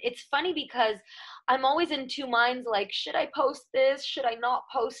do. And it's funny because I'm always in two minds, like, should I post this? Should I not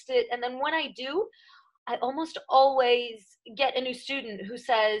post it? And then when I do, I almost always get a new student who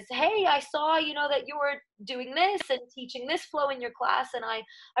says, hey, I saw, that you were doing this and teaching this flow in your class, and I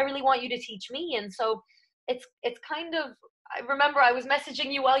really want you to teach me. And so it's kind of, I remember I was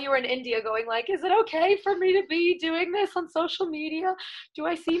messaging you while you were in India going like, is it okay for me to be doing this on social media? Do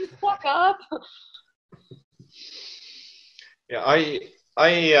I seem stuck up? Yeah, I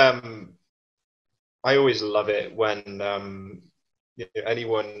always love it when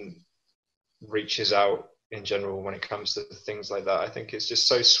anyone reaches out in general when it comes to things like that. I think it's just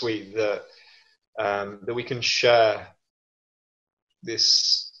so sweet that that we can share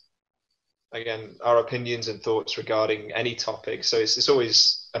this, again, our opinions and thoughts regarding any topic. So it's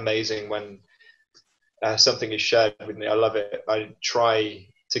always amazing when something is shared with me. I love it. I try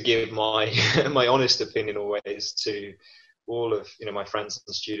to give my my honest opinion always to all of my friends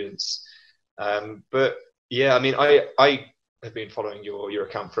and students. But yeah, I mean, I have been following your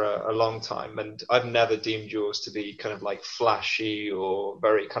account for a long time, and I've never deemed yours to be kind of like flashy or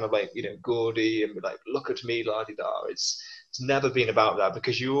very kind of like gaudy and be like, look at me, la di da. It's never been about that,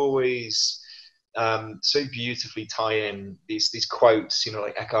 because you always so beautifully tie in these quotes,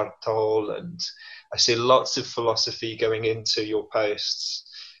 like Eckhart Tolle, and I see lots of philosophy going into your posts,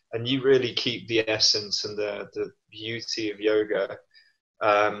 and you really keep the essence and the beauty of yoga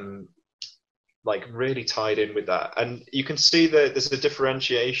like really tied in with that. And you can see that there's a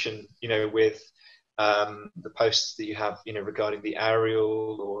differentiation, with the posts that you have, regarding the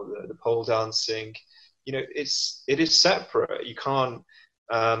aerial or the pole dancing. It is separate. You can't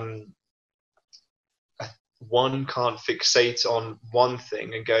one can't fixate on one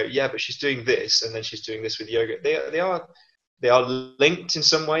thing and go, yeah, but she's doing this and then she's doing this with yoga. They are linked in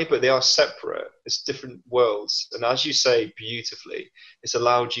some way, but they are separate. It's different worlds. And as you say beautifully, it's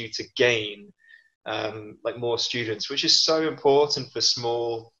allowed you to gain like more students, which is so important for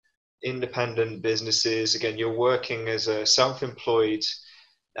small independent businesses. Again, you're working as a self-employed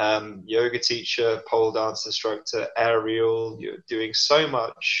yoga teacher, pole dance instructor, aerial. You're doing so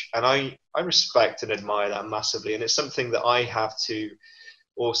much, and I respect and admire that massively. And it's something that I have to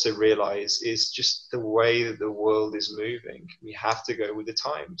also realize is just the way that the world is moving. We have to go with the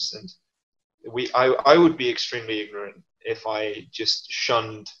times, and I would be extremely ignorant if I just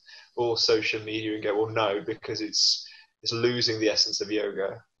shunned all social media and go, well, no, because it's losing the essence of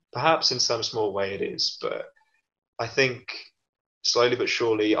yoga. Perhaps in some small way it is, but I think slowly but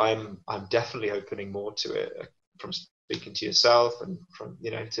surely I'm definitely opening more to it, from speaking to yourself and from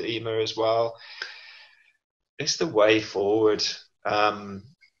to Ema as well. It's the way forward,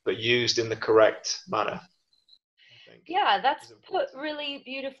 but used in the correct manner. Yeah, that's put really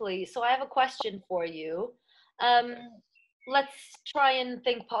beautifully. So I have a question for you. Okay. Let's try and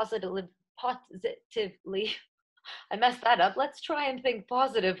think positively. I messed that up. Let's try and think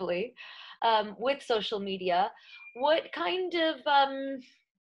positively with social media. What kind of,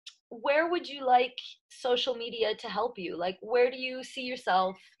 where would you like social media to help you? Like, where do you see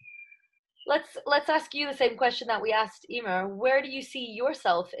yourself? Let's ask you the same question that we asked Emer. Where do you see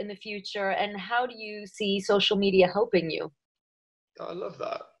yourself in the future, and how do you see social media helping you? I love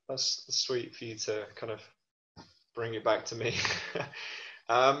that. That's sweet for you to kind of bring it back to me.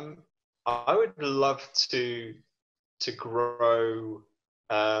 I would love to grow,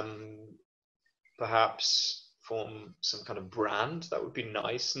 perhaps form some kind of brand. That would be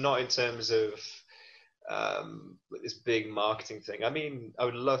nice. Not in terms of this big marketing thing. I mean, I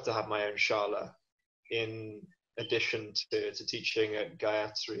would love to have my own shala in addition to teaching at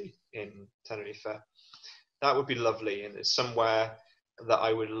Gayatri in Tenerife. That would be lovely, and it's somewhere that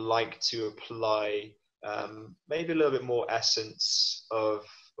I would like to apply maybe a little bit more essence of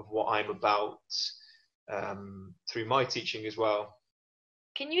what I'm about through my teaching as well.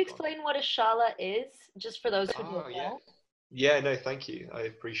 Can you explain what a shala is, just for those who don't know? Yeah, no, thank you. I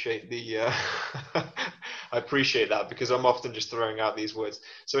appreciate I appreciate that, because I'm often just throwing out these words.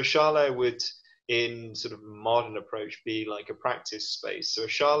 So a shala would, in sort of modern approach, be like a practice space. So a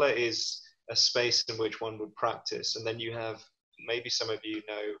shala is a space in which one would practice, and then you have, maybe some of you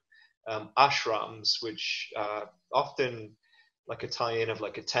know, ashrams, which often like a tie-in of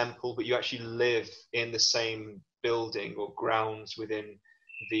like a temple, but you actually live in the same building or grounds within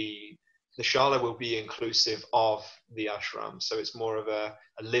the shala. Will be inclusive of the ashram, so it's more of a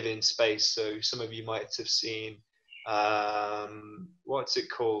live-in space. So some of you might have seen what's it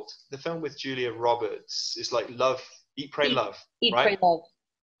called, the film with Julia Roberts, it's like Love, Eat, Pray, Love, Eat, right? Pray, Love.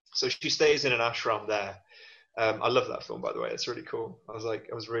 So she stays in an ashram there, I love that film, by the way. It's really cool. I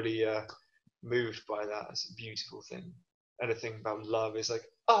was really moved by that. It's a beautiful thing. Anything about love is like,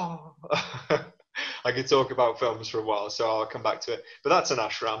 oh. I could talk about films for a while, so I'll come back to it. But that's an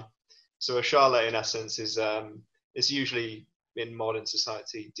ashram. So a shala, in essence, is usually in modern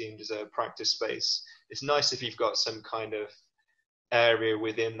society deemed as a practice space. It's nice if you've got some kind of area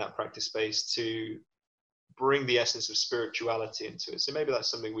within that practice space to bring the essence of spirituality into it. So maybe that's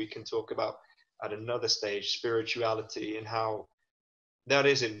something we can talk about at another stage, spirituality, and how that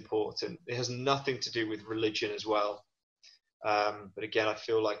is important. It has nothing to do with religion as well. But again, I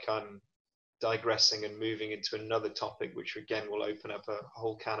feel like I'm digressing and moving into another topic, which again will open up a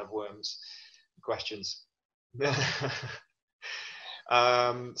whole can of worms, questions.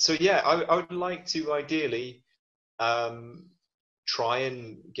 So yeah, I would like to ideally try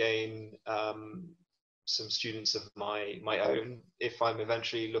and gain some students of my own if I'm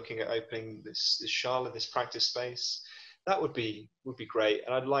eventually looking at opening this shala, this practice space. That would be great,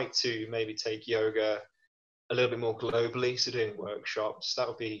 and I'd like to maybe take yoga a little bit more globally, so doing workshops. That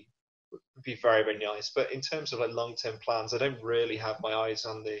would be very, very nice. But in terms of like long-term plans, I don't really have my eyes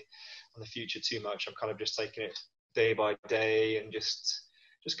on the future too much. I'm kind of just taking it day by day and just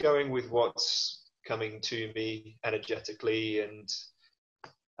going with what's coming to me energetically, and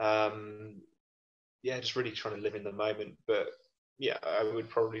yeah, just really trying to live in the moment. But yeah, I would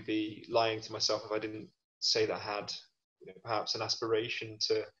probably be lying to myself if I didn't say that I had, you know, perhaps an aspiration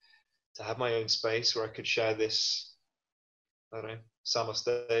to have my own space where I could share this, I don't know,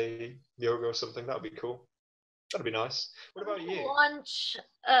 Samaste yoga or something. That would be cool. That'd be nice. What about you? Launch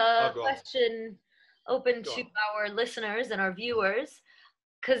a question open Go to on. our listeners and our viewers,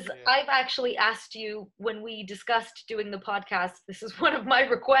 because Yeah. I've actually asked you when we discussed doing the podcast, this is one of my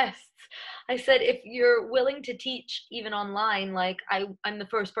requests. I said, if you're willing to teach even online, like I'm the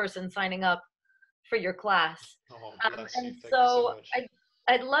first person signing up for your class. Oh, bless And you. Thank you so so much.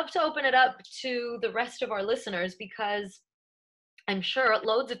 I'd love to open it up to the rest of our listeners, because I'm sure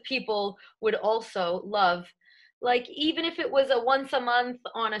loads of people would also love, like, even if it was a once a month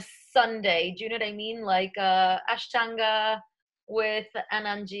on a Sunday, do you know what I mean? Like Ashtanga with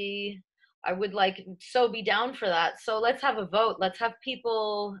Ananji. I would like so be down for that. So let's have a vote. Let's have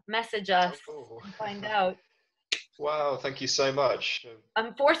people message us Oh. and find out. Wow, thank you so much.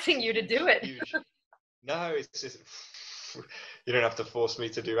 I'm forcing you to do it. Huge. No, it's just, you don't have to force me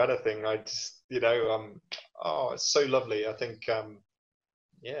to do anything. I just, oh, it's so lovely. I think,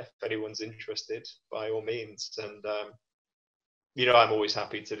 yeah, if anyone's interested, by all means. And, I'm always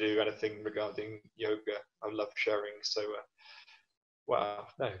happy to do anything regarding yoga. I love sharing. So, wow,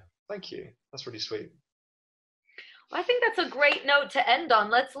 no, thank you. That's really sweet. I think that's a great note to end on.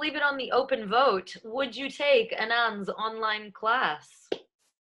 Let's leave it on the open vote. Would you take Anand's online class?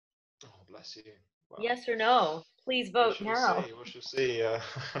 Oh, bless you. Wow. Yes or no? Please vote now. We shall see.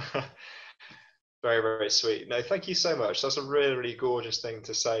 Very, very sweet. No, thank you so much. That's a really, really gorgeous thing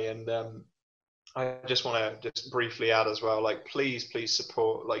to say. And I just want to just briefly add as well, like, please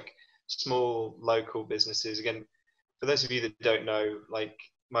support like small local businesses. Again, for those of you that don't know, like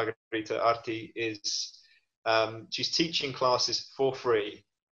Margarita Arti is, she's teaching classes for free.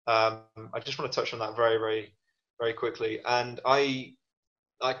 I just want to touch on that very, very, very quickly. And I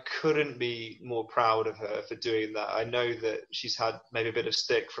couldn't be more proud of her for doing that. I know that she's had maybe a bit of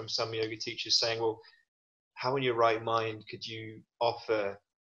stick from some yoga teachers saying, well, how in your right mind could you offer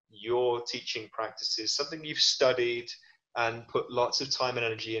your teaching practices, something you've studied and put lots of time and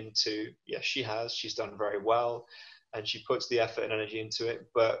energy into? Yes, she has. She's done very well, and she puts the effort and energy into it.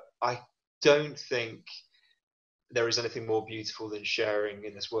 But I don't think there is anything more beautiful than sharing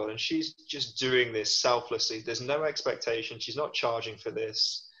in this world. And she's just doing this selflessly. There's no expectation. She's not charging for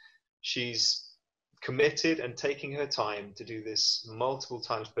this. She's committed and taking her time to do this multiple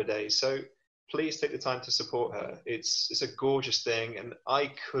times per day. So please take the time to support her. It's a gorgeous thing, and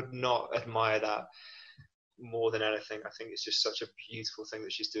I could not admire that more than anything. I think it's just such a beautiful thing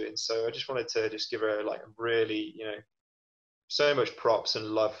that she's doing. So I just wanted to just give her like really, so much props and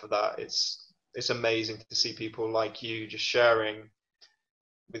love for that. It's amazing to see people like you just sharing.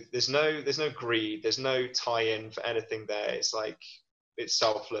 There's no greed. There's no tie-in for anything there. It's like, it's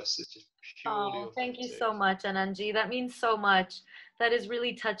selfless. It's just purely authentic. Thank you so much, Ananji. That means so much. That is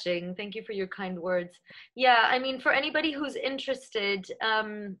really touching. Thank you for your kind words. Yeah, I mean, for anybody who's interested,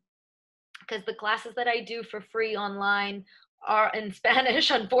 because the classes that I do for free online are in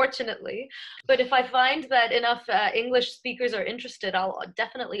Spanish, unfortunately. But if I find that enough English speakers are interested, I'll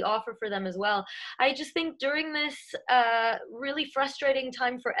definitely offer for them as well. I just think during this really frustrating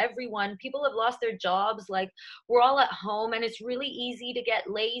time for everyone, people have lost their jobs, like we're all at home, and it's really easy to get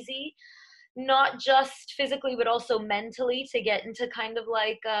lazy. not just physically, but also mentally, to get into kind of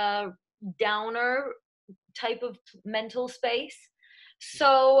like a downer type of mental space.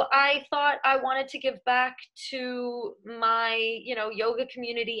 So I thought I wanted to give back to my, yoga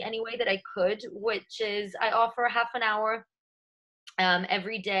community any way that I could, which is I offer half an hour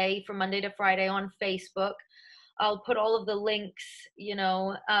every day from Monday to Friday on Facebook. I'll put all of the links,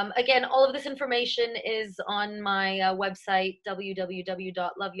 again, all of this information is on my website,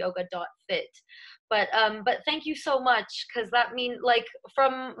 www.loveyoga.fit. But thank you so much, because that means, like,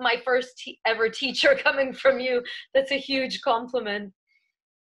 from my first ever teacher coming from you, that's a huge compliment.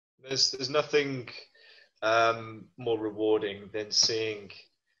 There's nothing more rewarding than seeing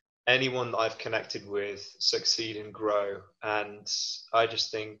anyone that I've connected with succeed and grow. And I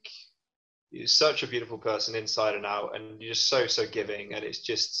just think you're such a beautiful person inside and out, and you're just so giving, and it's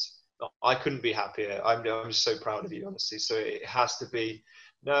just, I couldn't be happier. I'm just so proud of you, honestly. So it has to be,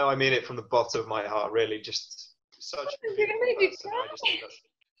 no, I mean it from the bottom of my heart, really. Just such a beautiful person. I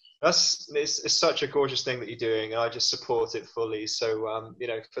just think it's such a gorgeous thing that you're doing, and I just support it fully. So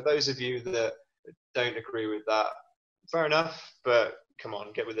for those of you that don't agree with that, fair enough, but come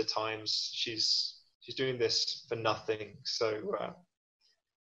on, get with the times. She's doing this for nothing. So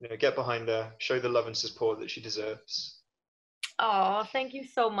get behind her, show the love and support that she deserves. Oh, thank you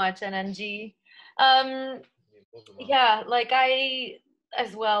so much, NNG. Yeah, like I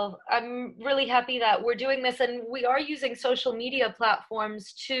as well, I'm really happy that we're doing this, and we are using social media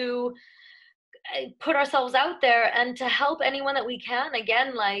platforms to put ourselves out there and to help anyone that we can.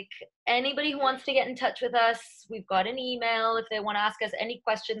 Again, like, anybody who wants to get in touch with us, we've got an email if they want to ask us any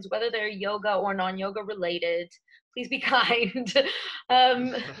questions, whether they're yoga or non-yoga related. Please be kind.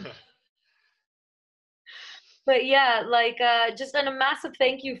 But yeah, like, just a massive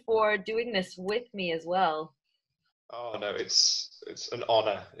thank you for doing this with me as well. Oh no, it's an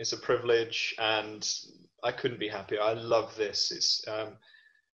honor. It's a privilege, and I couldn't be happier. I love this. It's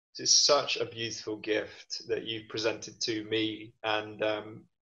such a beautiful gift that you've presented to me. And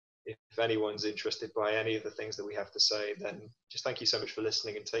if anyone's interested by any of the things that we have to say, then just thank you so much for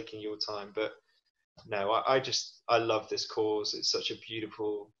listening and taking your time. But no, I love this cause. It's such a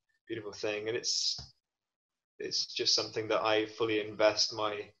beautiful, beautiful thing, and it's just something that I fully invest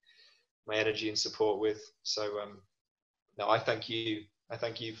my energy and support with. So no, I thank you. I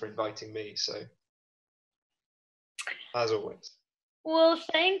thank you for inviting me. So as always. Well,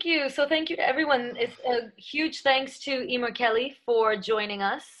 thank you. So thank you to everyone. It's a huge thanks to Emer Kelly for joining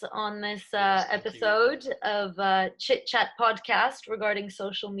us on this episode of Chit Chat podcast regarding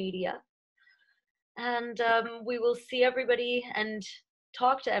social media. And we will see everybody and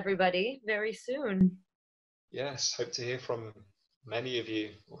talk to everybody very soon. Yes, hope to hear from many of you,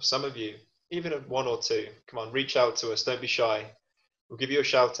 or some of you, even one or two. Come on, reach out to us. Don't be shy. We'll give you a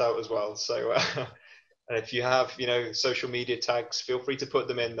shout out as well. So and if you have, social media tags, feel free to put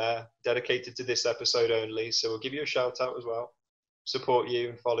them in there, dedicated to this episode only. So we'll give you a shout out as well, support you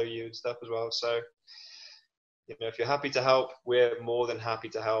and follow you and stuff as well. So, if you're happy to help, we're more than happy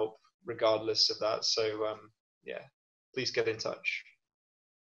to help regardless of that. So, please get in touch.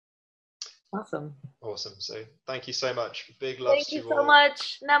 Awesome. So thank you so much. Big love to you all. Thank you so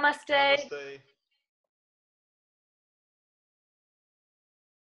much. Namaste. Namaste.